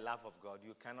have the love of God,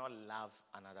 you cannot love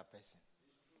another person.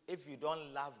 If you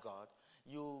don't love God,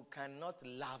 you cannot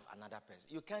love another person.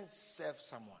 You can't serve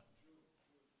someone.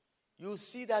 You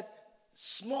see that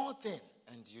small thing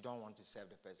and you don't want to serve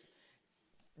the person.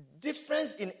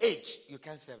 Difference in age, you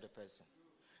can't serve the person.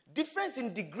 Difference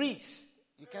in degrees,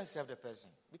 you can't serve the person.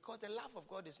 Because the love of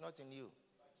God is not in you.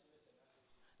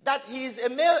 That he is a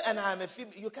male and I am a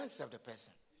female, you can't serve the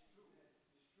person.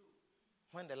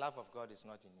 When the love of God is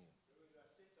not in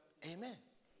you. Amen.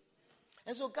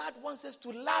 And so God wants us to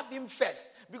love him first.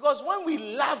 Because when we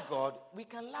love God, we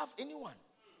can love anyone.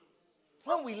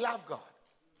 When we love God.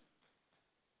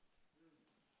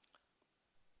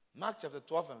 Mark chapter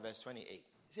 12 and verse 28. It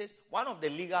says, one of the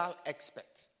legal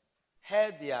experts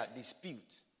heard their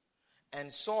dispute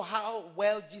and saw how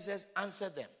well Jesus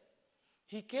answered them.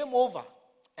 He came over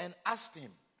and asked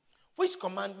him, which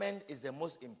commandment is the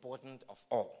most important of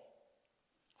all?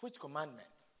 Which commandment?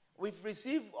 We've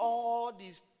received all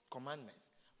these commandments.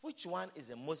 Which one is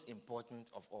the most important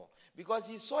of all? Because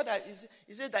he saw that,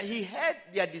 he said that he heard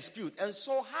their dispute and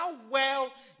saw how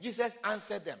well Jesus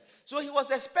answered them. So he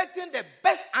was expecting the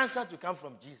best answer to come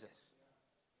from Jesus.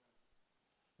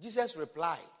 Jesus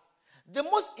replied, the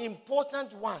most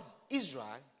important one, Israel.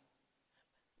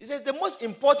 He says the most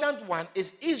important one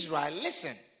is Israel.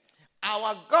 Listen,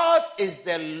 our God is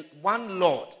the one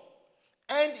Lord.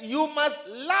 And you must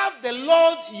love the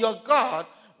Lord your God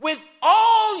with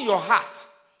all your heart,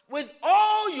 with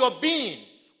all your being,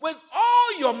 with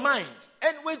all your mind,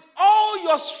 and with all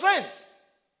your strength.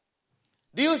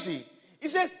 Do you see? He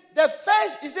says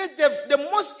the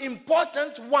most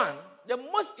important one, the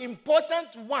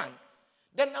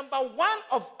number one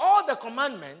of all the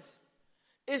commandments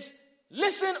is,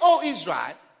 listen, O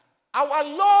Israel, our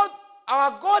Lord,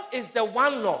 our God is the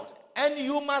one Lord. And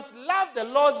you must love the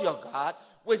Lord your God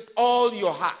with all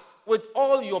your heart, with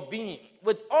all your being,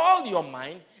 with all your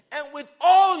mind, and with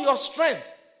all your strength.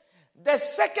 The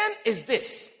second is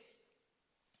this.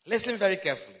 Listen very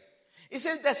carefully. He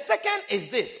says the second is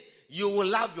this. You will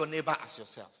love your neighbor as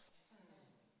yourself.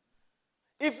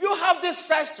 If you have this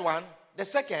first one, the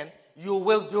second, you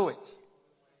will do it.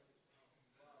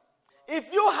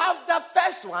 If you have the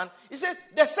first one, he says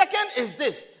the second is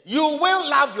this. You will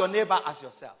love your neighbor as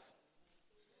yourself.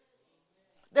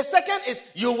 The second is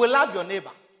you will love your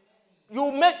neighbor. You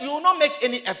will not make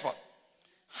any effort.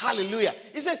 Hallelujah.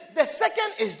 He said the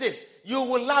second is this. You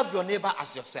will love your neighbor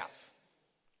as yourself.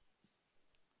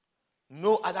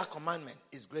 No other commandment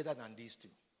is greater than these two.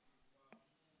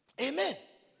 Amen.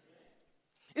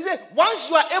 He said once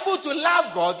you are able to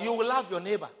love God, you will love your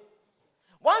neighbor.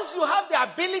 Once you have the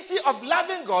ability of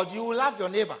loving God, you will love your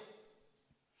neighbor.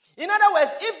 In other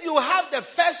words, if you have the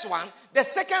first one, the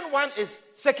second one is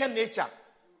second nature.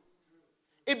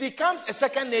 It becomes a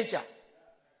second nature.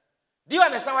 Do you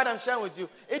understand what I'm sharing with you?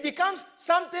 It becomes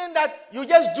something that you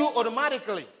just do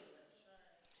automatically.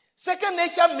 Second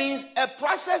nature means a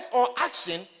process or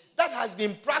action that has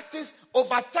been practiced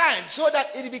over time so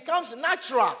that it becomes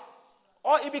natural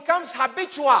or it becomes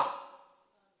habitual.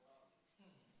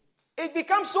 It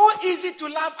becomes so easy to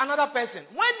love another person.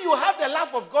 When you have the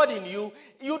love of God in you,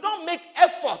 you don't make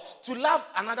effort to love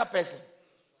another person.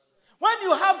 When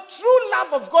you have true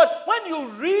love of God, when you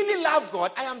really love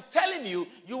God, I am telling you,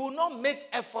 you will not make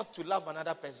effort to love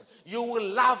another person. You will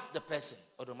love the person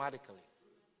automatically.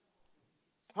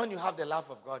 When you have the love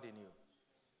of God in you.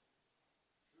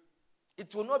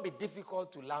 It will not be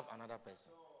difficult to love another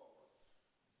person.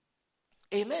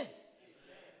 Amen.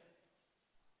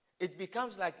 It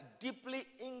becomes like deeply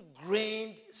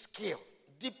ingrained skill,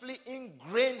 deeply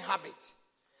ingrained habit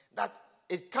that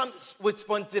it comes with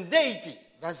spontaneity.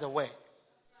 That's the word.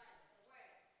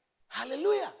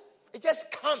 Hallelujah. It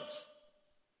just comes.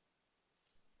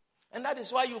 And that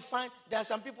is why you find there are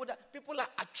some people that people are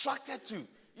attracted to.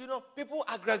 You know, people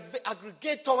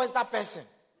aggregate towards that person.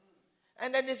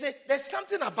 And then they say, there's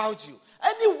something about you.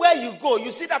 Anywhere you go,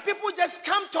 you see that people just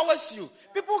come towards you.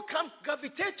 People come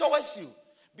gravitate towards you.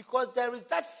 Because there is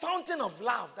that fountain of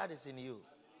love that is in you.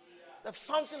 The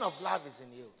fountain of love is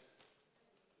in you.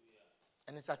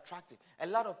 And it's attractive. A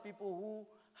lot of people who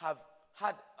have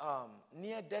had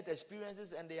near-death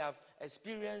experiences and they have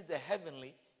experienced the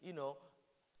heavenly,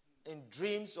 in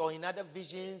dreams or in other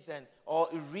visions, or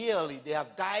really they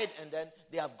have died and then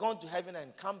they have gone to heaven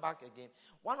and come back again.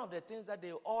 One of the things that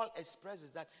they all express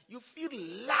is that you feel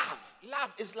love.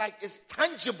 Love is like it's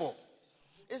tangible.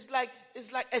 It's like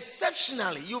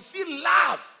exceptionally you feel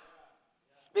love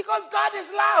because God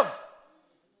is love.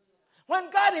 When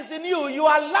God is in you, you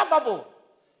are lovable.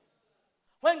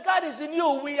 When God is in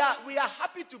you, we are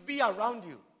happy to be around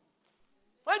you.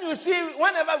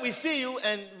 Whenever we see you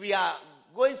and we are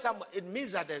going somewhere, it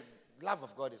means that the love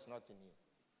of God is not in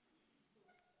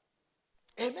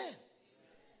you. Amen.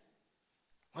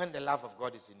 When the love of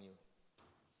God is in you.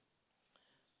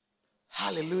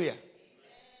 Hallelujah.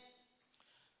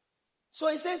 So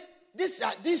he says,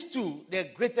 these two, the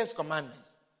greatest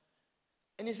commandments.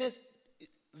 And he says,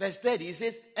 verse 30, he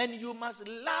says, and you must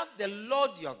love the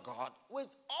Lord your God with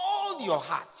all your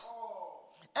heart,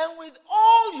 and with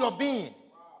all your being,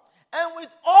 and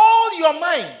with all your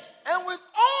mind, and with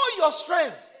all your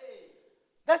strength.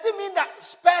 Does it mean that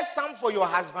spare some for your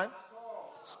husband?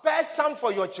 Spare some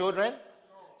for your children?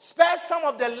 Spare some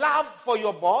of the love for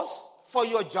your boss, for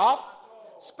your job?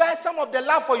 Spare some of the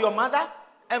love for your mother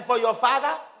and for your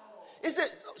father? He said,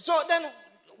 so then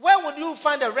where would you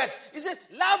find the rest? He says,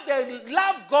 love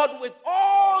God with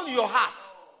all your heart.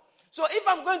 So if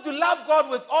I'm going to love God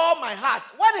with all my heart,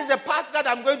 what is the part that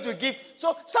I'm going to give?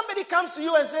 So somebody comes to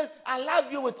you and says, I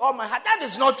love you with all my heart. That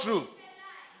is not true.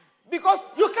 Because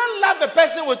you can't love a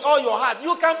person with all your heart.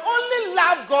 You can only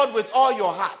love God with all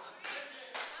your heart.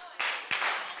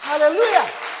 Hallelujah.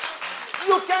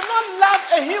 You cannot love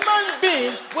a human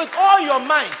being with all your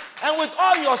might and with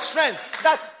all your strength.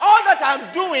 That all that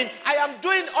I'm doing, I am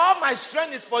doing all my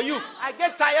strength is for you. I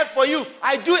get tired for you.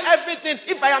 I do everything.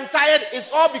 If I am tired,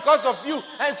 it's all because of you.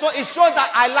 And so it shows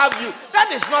that I love you.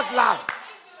 That is not love.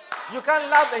 You can't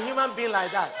love a human being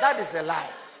like that. That is a lie.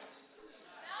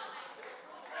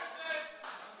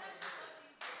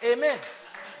 Amen.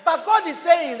 But God is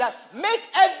saying that make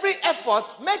every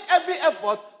effort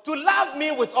to love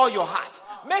me with all your heart.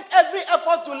 Make every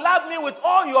effort to love me with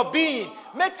all your being.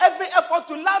 Make every effort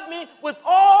to love me with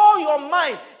all your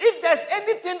mind. If there's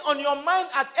anything on your mind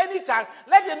at any time,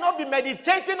 let it not be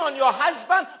meditating on your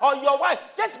husband or your wife.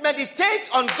 Just meditate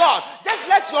on God. Just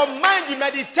let your mind be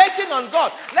meditating on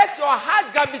God. Let your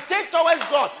heart gravitate towards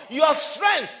God. Your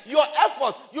strength, your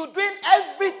effort, you're doing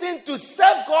everything to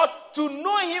serve God, to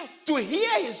know Him, to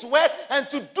hear His word, and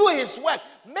to do His work.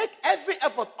 Make every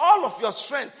effort, all of your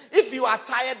strength. If you are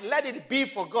tired, let it be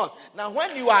for God. Now,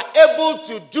 when you are able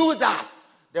to do that,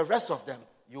 the rest of them,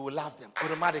 you will love them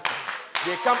automatically.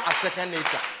 They come as second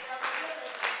nature.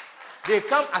 They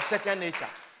come as second nature.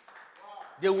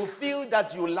 They will feel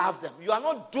that you love them. You are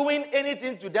not doing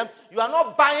anything to them. You are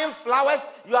not buying flowers.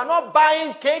 You are not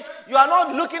buying cake. You are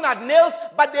not looking at nails.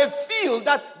 But they feel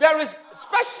that there is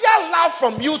special love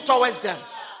from you towards them.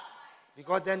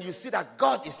 Because then you see that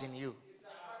God is in you.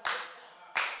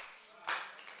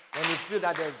 Then you feel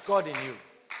that there's God in you.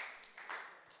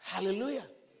 Hallelujah.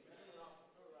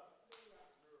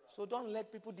 So don't let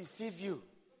people deceive you.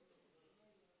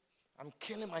 I'm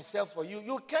killing myself for you.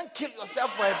 You can't kill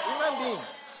yourself for a human being.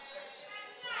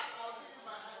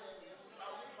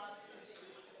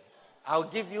 I'll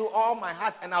give you all my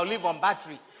heart and I'll live on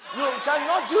battery. You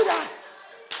cannot do that.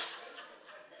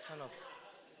 Kind of.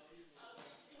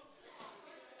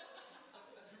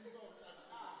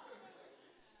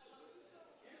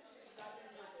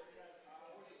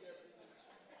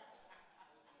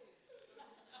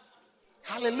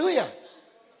 Hallelujah.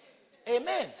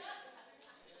 Amen.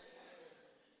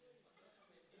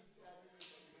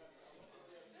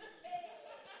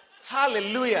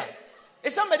 Hallelujah.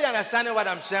 Is somebody understanding what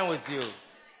I'm sharing with you?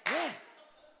 Yeah.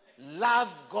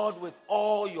 Love God with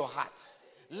all your heart.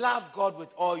 Love God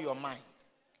with all your mind.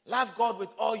 Love God with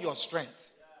all your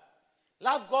strength.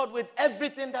 Love God with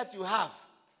everything that you have.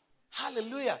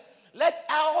 Hallelujah. Let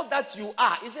all that you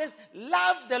are. It says,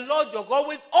 love the Lord your God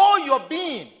with all your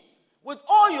being. With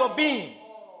all your being.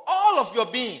 All of your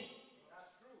being.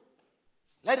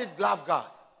 Let it love God.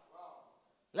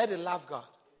 Let it love God.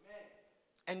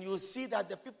 And you'll see that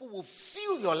the people will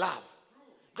feel your love.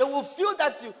 They will feel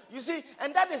that you see,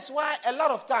 and that is why a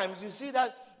lot of times you see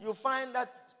that you find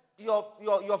that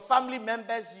your family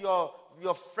members, your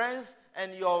friends,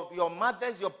 and your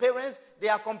mothers, your parents, they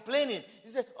are complaining.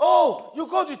 You say, oh, you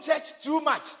go to church too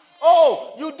much.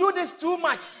 Oh, you do this too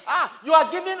much. You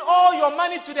are giving all your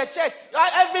money to the church.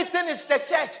 Everything is the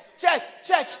church.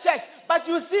 But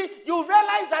you see, you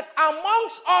realize that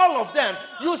amongst all of them,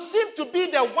 you seem to be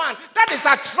the one that is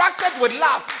attracted with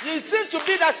love. It seems to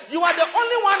be that you are the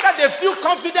only one that they feel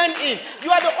confident in.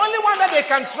 You are the only one that they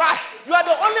can trust. You are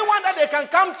the only one that they can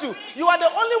come to. You are the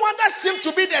only one that seems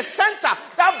to be the center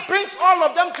that brings all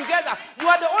of them together. You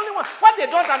are the only one. What they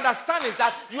don't understand is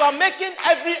that you are making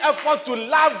every effort to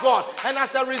love God. And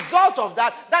as a result of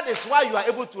that, that is why you are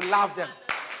able to love them.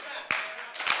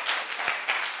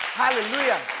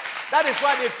 Hallelujah. That is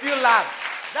why they feel loved.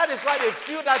 That is why they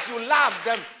feel that you love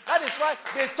them. That is why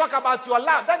they talk about your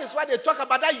love. That is why they talk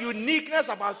about that uniqueness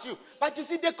about you. But you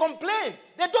see, they complain.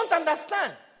 They don't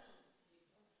understand.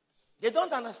 They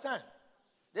don't understand.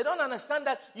 They don't understand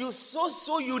that you're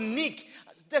so unique.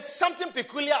 There's something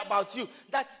peculiar about you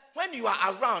that when you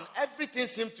are around, everything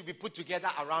seems to be put together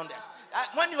around us.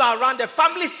 When you are around, the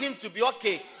family seems to be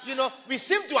okay. You know, we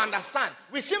seem to understand.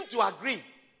 We seem to agree.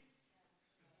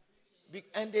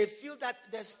 And they feel that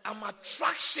there's an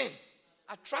attraction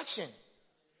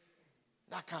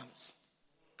that comes.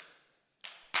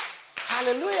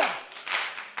 Hallelujah.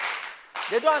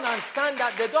 They don't understand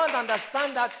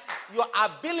that your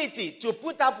ability to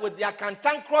put up with their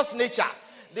cantankerous nature,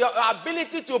 their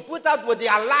ability to put up with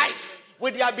their lies,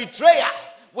 with their betrayal,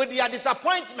 with their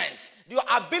disappointments, your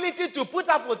ability to put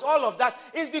up with all of that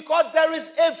is because there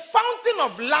is a fountain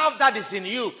of love that is in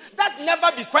you that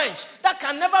never be quenched, that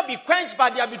can never be quenched by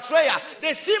their betrayer.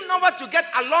 They seem never to get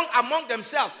along among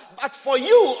themselves, but for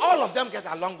you, all of them get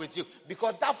along with you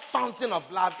because that fountain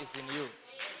of love is in you.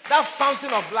 That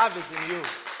fountain of love is in you.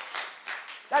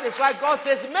 That is why God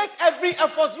says, make every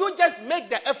effort. You just make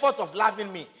the effort of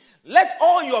loving me. Let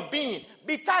all your being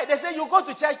be tied. They say, you go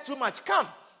to church too much. Come.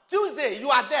 Tuesday, you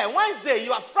are there. Wednesday,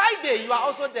 you are. Friday, you are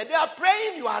also there. They are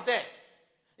praying, you are there.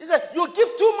 He said, you give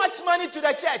too much money to the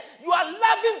church. You are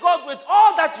loving God with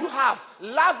all that you have.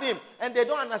 Love him. And they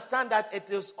don't understand that it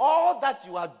is all that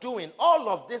you are doing, all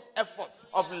of this effort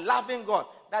of loving God.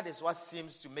 That is what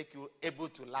seems to make you able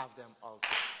to love them also.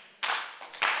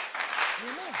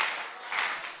 Amen.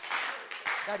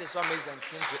 That is what makes them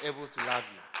seem to be able to love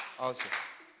you also.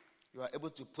 You are able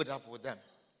to put up with them.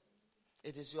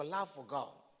 It is your love for God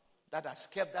that has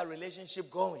kept that relationship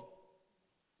going.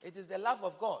 It is the love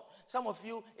of God. Some of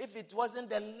you, if it wasn't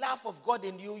the love of God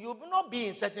in you, you would not be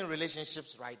in certain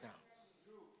relationships right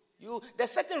now. The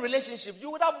certain relationship, you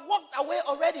would have walked away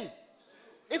already.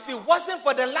 If it wasn't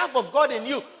for the love of God in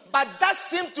you. But that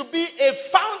seems to be a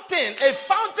fountain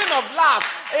of love,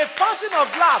 a fountain of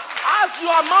love. As you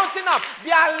are mounting up,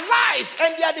 their lies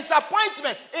and their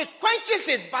disappointment, it quenches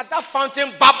it, but that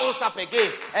fountain bubbles up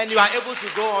again, and you are able to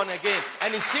go on again,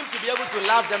 and it seems to be able to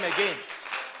love them again.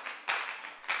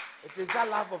 It is that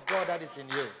love of God that is in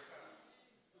you.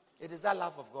 It is that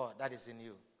love of God that is in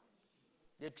you.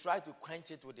 They try to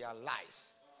quench it with their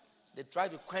lies. They try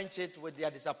to quench it with their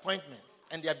disappointments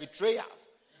and their betrayals.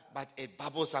 But it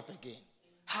bubbles up again.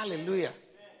 Hallelujah.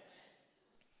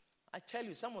 I tell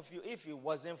you, some of you, if it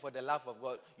wasn't for the love of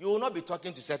God, you will not be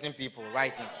talking to certain people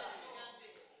right now.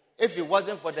 If it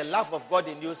wasn't for the love of God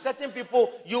in you, certain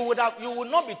people, you would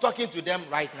not be talking to them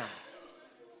right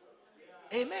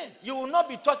now. Amen. You will not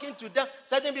be talking to them.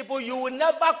 Certain people, you will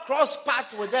never cross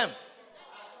paths with them.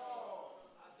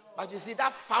 But you see,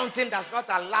 that fountain does not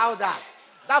allow that.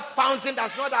 That fountain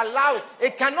does not allow it.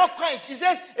 It cannot quench. He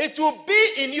says, it will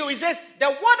be in you. He says, the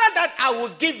water that I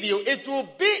will give you, it will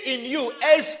be in you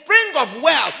a spring of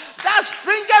wealth that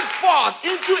springeth forth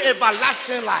into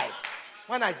everlasting life.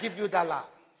 When I give you that love,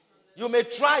 you may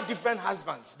try different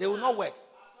husbands. They will not work.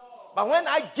 But when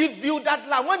I give you that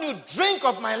love, when you drink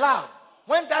of my love,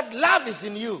 when that love is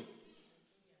in you,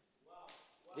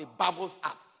 it bubbles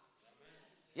up.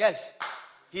 Yes.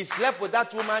 He slept with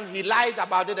that woman, he lied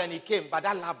about it and he came, but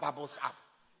that love bubbles up.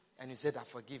 And he said, I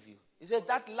forgive you. He said,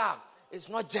 that love is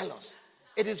not jealous.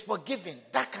 It is forgiving.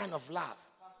 That kind of love.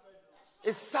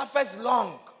 It suffers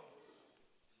long.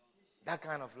 That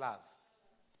kind of love.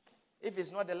 If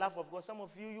it's not the love of God, some of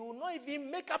you, you will not even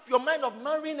make up your mind of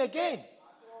marrying again.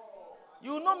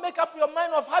 You will not make up your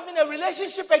mind of having a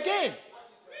relationship again.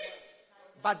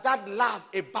 But that love,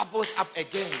 it bubbles up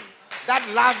again. That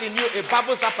love in you, it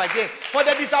bubbles up again. For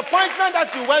the disappointment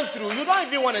that you went through, you don't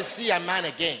even want to see a man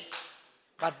again.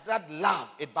 But that love,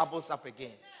 it bubbles up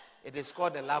again. It is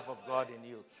called the love of God in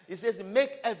you. He says,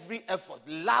 make every effort.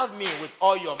 Love me with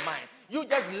all your mind. You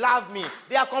just love me.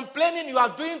 They are complaining you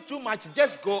are doing too much.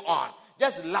 Just go on.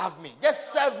 Just love me.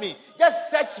 Just serve me.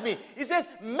 Just search me. He says,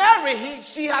 Mary,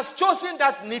 she has chosen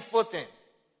that needful thing.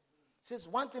 He says,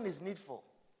 one thing is needful.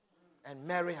 And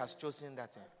Mary has chosen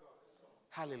that thing.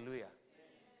 Hallelujah.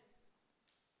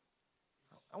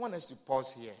 I want us to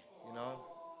pause here,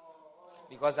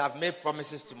 because I've made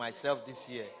promises to myself this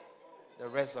year, the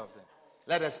rest of them.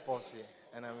 Let us pause here,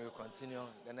 and then we'll continue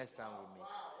the next time we meet.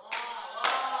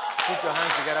 Put your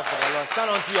hands together for the Lord. Stand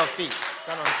onto your feet.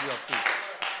 Stand onto your feet.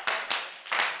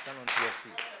 Stand onto your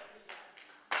feet.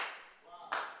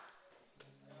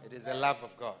 It is the love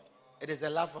of God. It is the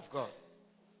love of God.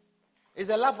 It's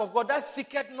the love of God that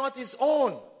seeketh not his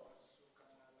own.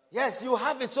 Yes, you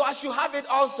have it, so I should have it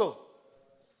also.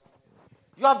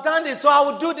 You have done this, so I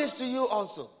will do this to you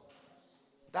also.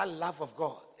 That love of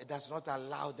God, it does not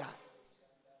allow that.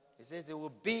 It says it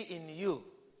will be in you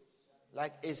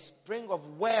like a spring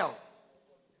of well.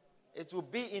 It will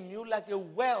be in you like a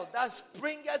well that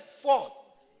springeth forth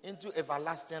into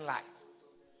everlasting life.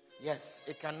 Yes,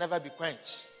 it can never be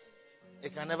quenched.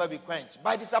 It can never be quenched.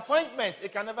 By disappointment,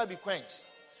 it can never be quenched.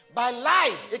 By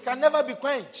lies, it can never be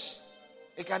quenched.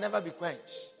 It can never be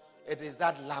quenched. It is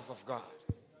that love of God.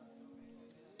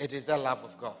 It is that love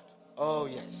of God. Oh,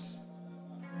 yes.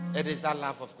 It is that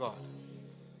love of God.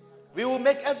 We will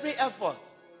make every effort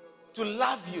to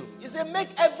love you. He said, make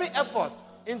every effort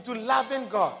into loving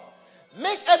God.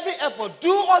 Make every effort.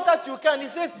 Do all that you can. He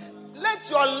says, let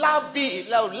your love be,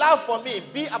 love for me,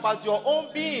 be about your own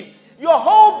being. Your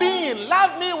whole being.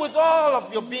 Love me with all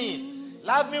of your being.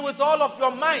 Love me with all of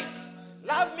your might.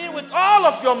 Love me with all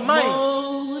of your mind.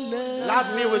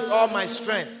 Love me with all my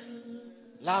strength.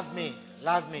 Love me.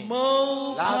 Love me.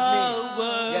 Love me.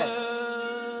 Yes.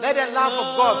 Let the love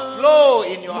of God flow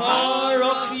in your heart.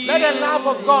 Let the love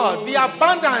of God be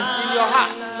abundant in your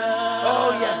heart.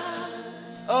 Oh, yes.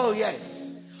 Oh, yes.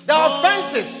 The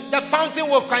offenses, the fountain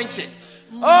will quench it.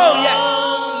 Oh, yes.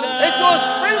 It will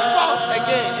spring forth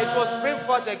again. It will spring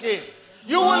forth again.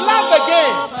 You will love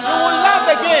again. You will love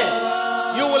again.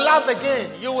 You will love again.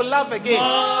 You will love again.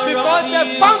 Because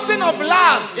the fountain of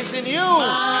love is in you.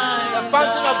 The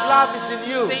fountain of love is in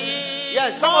you.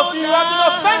 Yes, some of you have been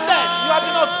offended. You have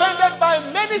been offended by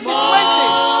many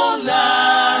situations.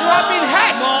 You have been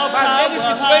hurt by many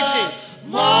situations.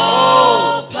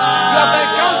 Oh, you have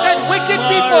encountered wicked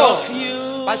people.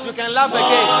 But you can love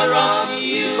again.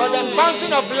 Because the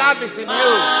fountain of love is in you.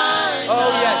 Oh,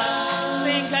 yes.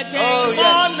 Oh,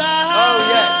 yes. Oh,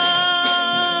 yes.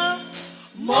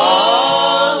 More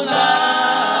love,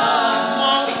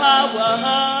 more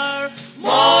power,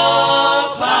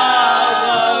 more power,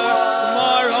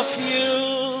 more of you,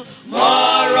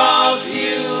 my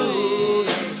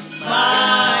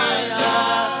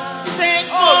love. Say,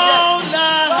 oh,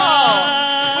 love.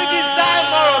 Oh, we desire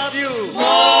more of you.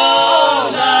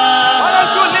 More love. Why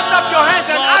don't you lift up your hands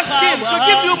and ask him to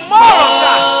give you more of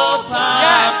that?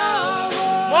 Yes,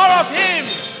 more of him,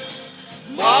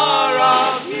 more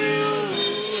of you.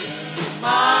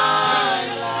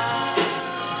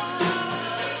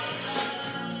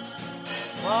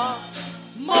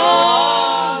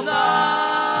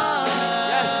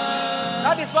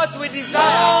 What we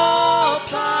desire.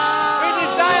 We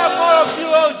desire more of you,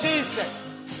 oh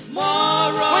Jesus.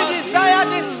 We desire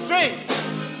this drink.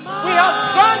 We have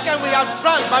drunk and we have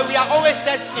drunk, but we are always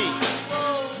thirsty.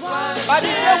 But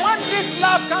he said, when this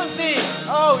love comes in,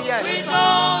 oh yes.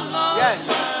 Yes.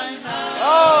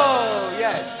 Oh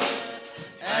yes.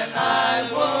 And I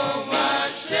will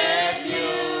worship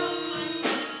you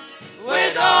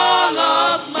with all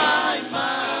of my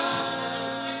mind.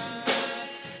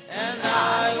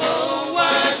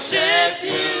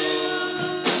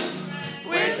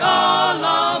 All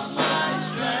of my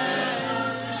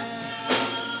strength,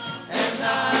 and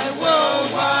I will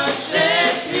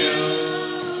worship you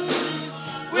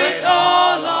with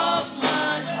all of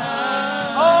my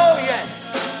heart. Oh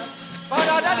yes,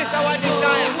 Father, that is our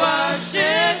desire.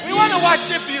 We want to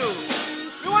worship you.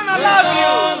 We want to love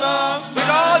you with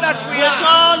all that we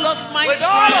are, with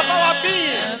all of our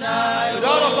being, with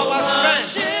all of our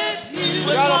strength,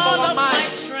 with all of our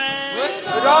mind,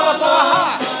 with all of our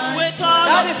heart.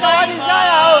 That is our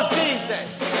desire, oh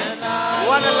Jesus. We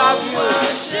want to love you.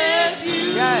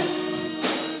 Yes.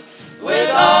 With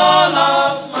all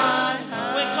of my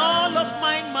heart. With all of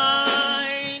my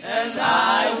mind. And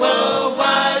I will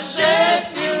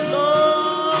worship you,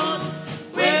 Lord.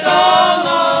 With all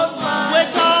of my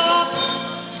with all.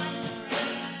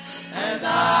 And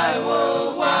I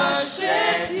will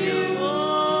worship you,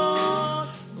 Lord.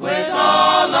 With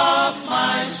all of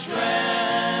my strength.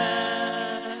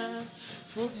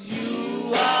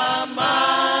 You are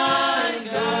my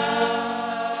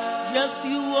God. Yes,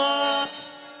 you are.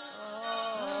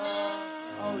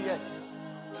 Oh, yes.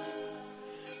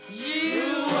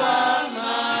 You are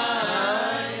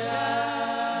my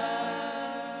God.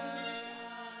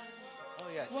 Oh,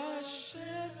 yes.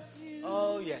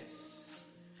 Oh, yes.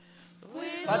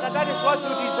 Father, that is what you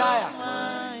desire.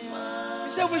 He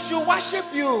said we should worship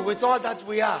you with all that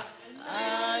we are.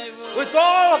 With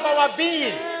all of our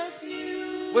being.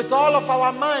 With all of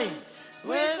our mind,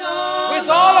 with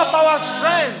all of our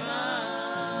strength,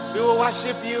 we will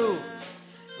worship you.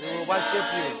 will worship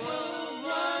you.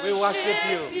 We worship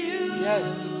you.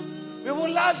 Yes. We will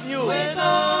love you with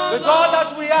all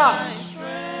that we are.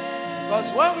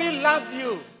 Because when we love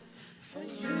you,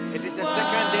 it is a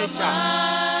second nature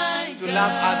to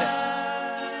love others.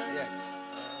 Yes.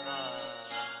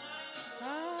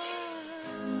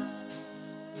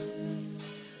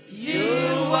 You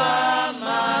are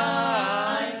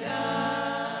my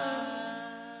God.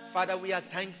 Father, we are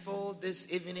thankful this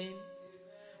evening.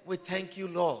 We thank you,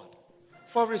 Lord,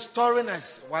 for restoring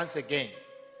us once again.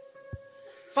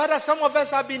 Father, some of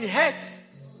us have been hurt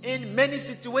in many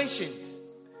situations.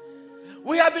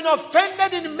 We have been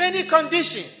offended in many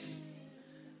conditions.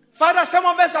 Father, some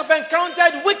of us have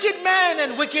encountered wicked men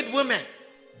and wicked women.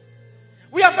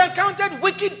 We have encountered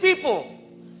wicked people.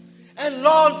 And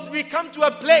Lord, we come to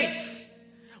a place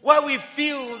where we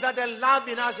feel that the love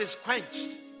in us is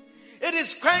quenched. It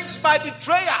is quenched by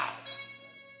betrayal.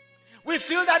 We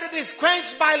feel that it is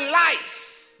quenched by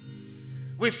lies.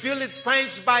 We feel it's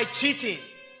quenched by cheating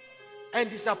and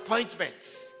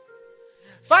disappointments.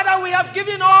 Father, we have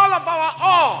given all of our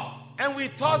all, and we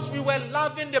thought we were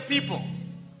loving the people.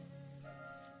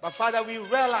 But Father, we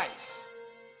realize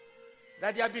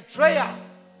that their betrayal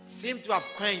seemed to have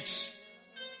quenched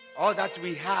all that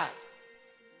we had.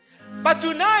 But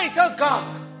tonight, oh God,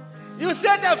 you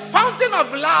said the fountain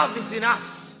of love is in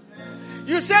us.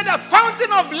 You said the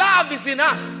fountain of love is in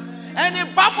us, and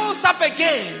it bubbles up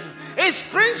again. It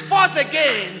springs forth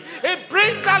again. It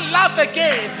brings that love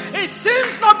again. It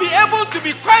seems not be able to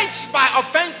be quenched by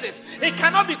offenses. It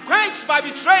cannot be quenched by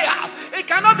betrayal. It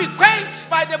cannot be quenched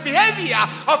by the behavior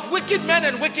of wicked men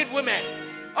and wicked women.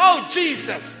 Oh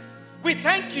Jesus, we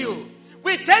thank you.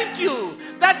 We thank you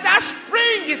that that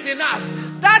spring is in us.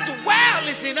 That well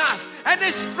is in us. And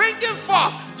it's springing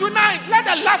forth. Tonight, let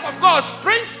the love of God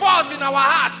spring forth in our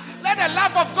hearts. Let the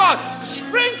love of God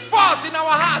spring forth in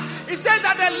our hearts. He said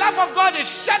that the love of God is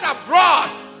shed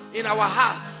abroad in our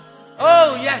hearts.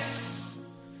 Oh, yes.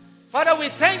 Father, we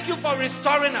thank you for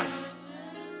restoring us.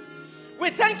 We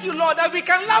thank you, Lord, that we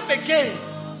can love again.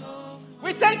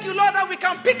 We thank you, Lord, that we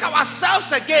can pick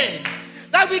ourselves again.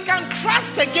 That we can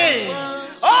trust again.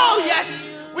 Oh,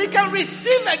 yes. We can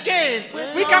receive again.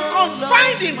 We can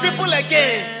confide in people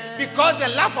again. Because the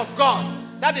love of God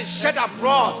that is shed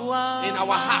abroad in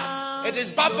our hearts, it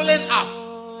is bubbling up.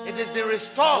 It has been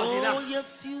restored in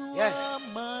us.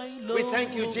 Yes. We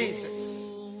thank you, Jesus.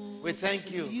 We thank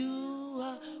you.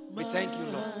 We thank you,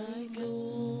 Lord.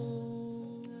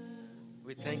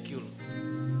 We thank you, Lord.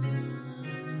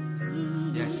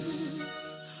 Yes.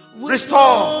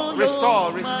 Restore,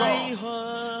 restore, restore.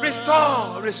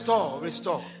 Restore, restore,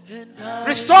 restore.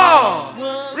 Restore,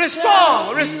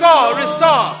 restore, restore,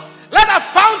 restore. Let a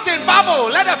fountain bubble.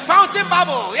 Let a fountain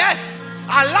bubble. Yes.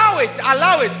 Allow it.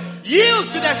 Allow it. Yield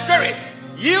to the Spirit.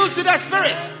 Yield to the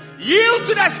Spirit. Yield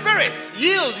to the Spirit.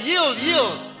 Yield, yield,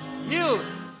 yield. Yield.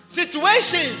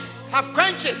 Situations have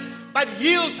quenched it, but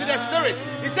yield to the Spirit.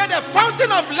 He said the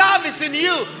fountain of love is in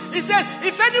you. He says,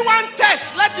 if anyone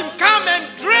thirsts, let him come and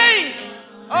drink.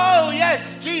 Oh,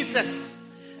 yes, Jesus.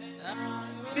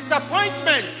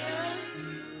 Disappointments.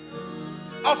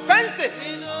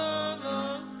 Offenses.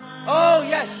 Oh,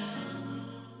 yes.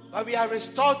 But we are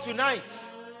restored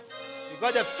tonight.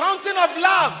 Because the fountain of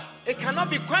love, it cannot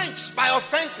be quenched by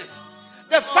offenses.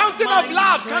 The fountain of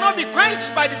love cannot be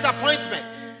quenched by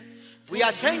disappointments. We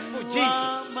are thankful,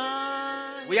 Jesus.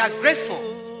 We are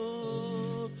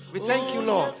grateful. We thank you,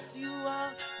 Lord. You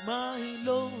are my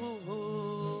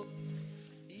Lord.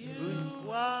 You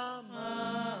are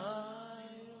my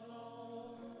Lord.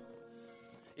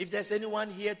 If there's anyone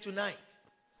here tonight,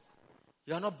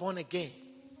 you are not born again.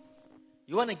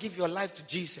 You want to give your life to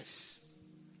Jesus.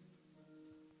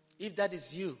 If that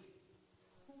is you,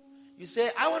 you say,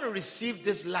 I want to receive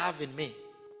this love in me.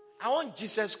 I want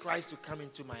Jesus Christ to come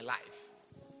into my life.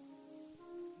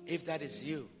 If that is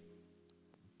you,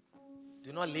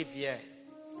 do not live here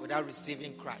without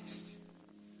receiving Christ.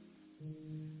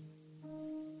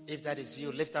 If that is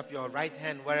you, lift up your right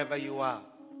hand wherever you are.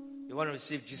 You want to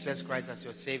receive Jesus Christ as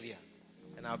your Savior.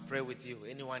 And I'll pray with you.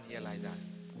 Anyone here like that?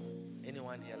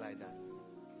 Anyone here like that?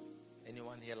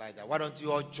 Anyone here like that? Why don't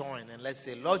you all join and let's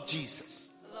say, Lord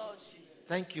Jesus, Lord Jesus,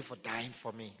 thank you for dying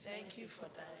for me. thank you for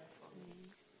dying for me.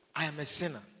 I am a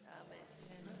sinner. I'm a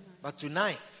sinner. But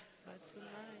tonight, But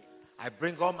I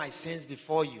bring all my sins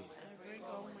before you. I bring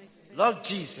all my sins. Lord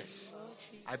Jesus,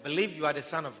 I believe you are the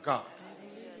Son of God.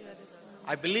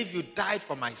 I believe you died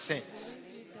for my sins.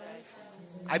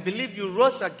 I believe you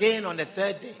rose again on the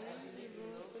third day.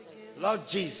 Lord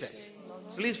Jesus,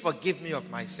 please forgive me of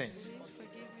my sins.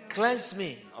 Cleanse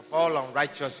me of all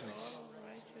unrighteousness.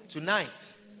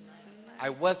 Tonight, I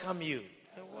welcome you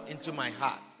into my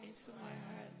heart. into my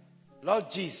heart.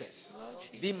 Lord Jesus, Lord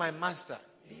Jesus, be my master,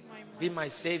 be be my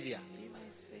savior, my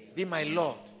Savior, be my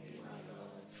Lord.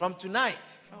 From tonight,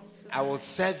 from tonight, I will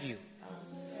serve you.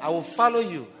 I will follow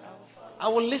you. I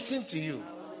will listen to you.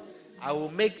 I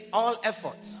will make all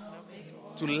efforts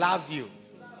to love you.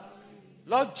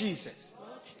 Lord Jesus,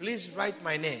 please write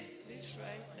my name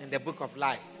in the book of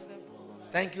life.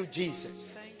 Thank you,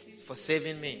 Jesus, for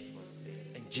saving me.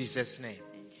 In Jesus' name,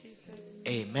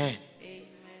 amen.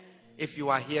 If you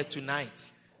are here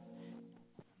tonight,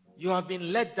 you have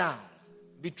been let down,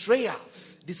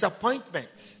 betrayals,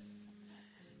 disappointments,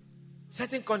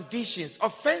 certain conditions,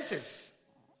 offenses.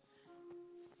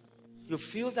 You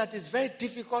feel that it's very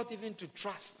difficult even to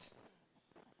trust.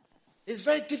 It's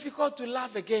very difficult to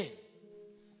love again.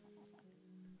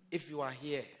 If you are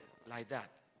here like that,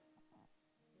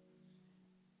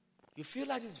 you feel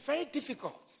that it's very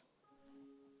difficult.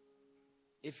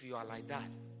 If you are like that,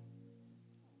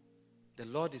 the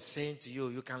Lord is saying to you,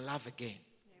 you can love again.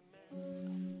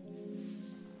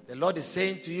 The Lord is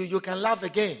saying to you, you can love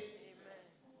again.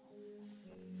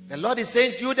 The Lord is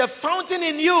saying to you, the fountain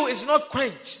in you is not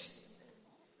quenched.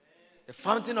 The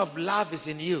fountain of love is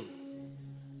in you.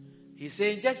 He's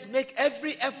saying, just make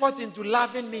every effort into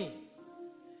loving me.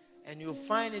 And you'll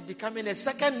find it becoming a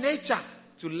second nature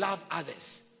to love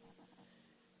others.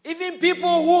 Even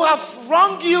people who have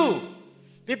wronged you,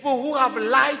 people who have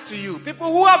lied to you,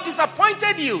 people who have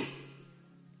disappointed you,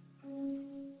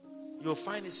 you'll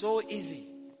find it so easy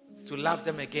to love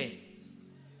them again.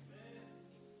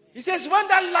 He says, when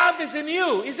that love is in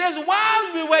you, he says,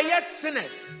 while we were yet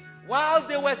sinners, while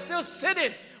they were still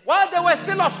sinning, while they were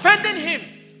still offending him,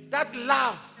 that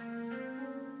love,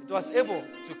 it was able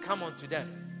to come unto them.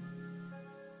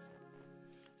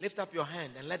 Lift up your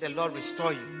hand and let the Lord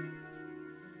restore you.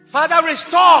 Father,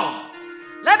 restore.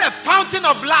 Let the fountain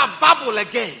of love bubble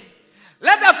again.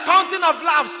 Let the fountain of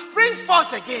love spring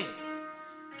forth again.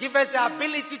 Give us the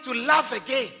ability to love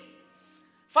again.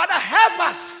 Father, help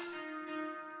us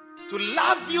to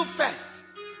love you first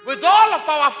with all of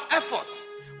our effort,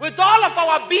 with all of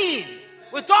our being,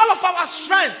 with all of our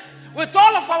strength, with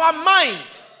all of our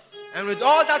mind, and with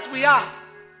all that we are.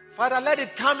 Father, let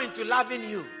it come into loving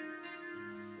you.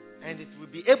 And it will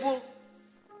be able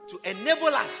to enable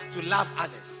us to love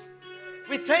others.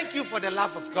 We thank you for the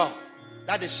love of God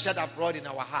that is shed abroad in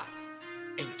our hearts.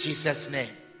 In Jesus'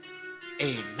 name,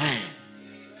 amen.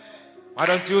 Why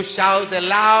don't you shout a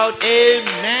loud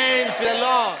amen to the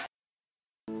Lord?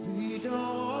 We don't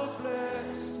want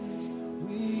blessings,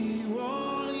 we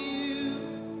want you.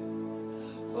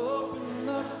 Open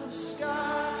up the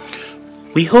sky.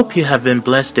 We hope you have been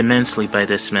blessed immensely by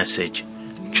this message.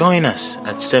 Join us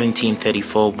at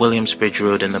 1734 Williamsbridge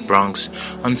Road in the Bronx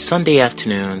on Sunday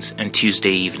afternoons and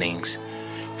Tuesday evenings.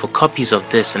 For copies of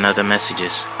this and other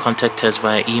messages, contact us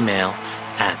via email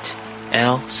at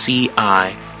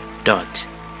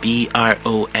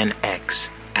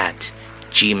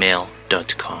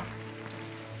lci.bronx@gmail.com.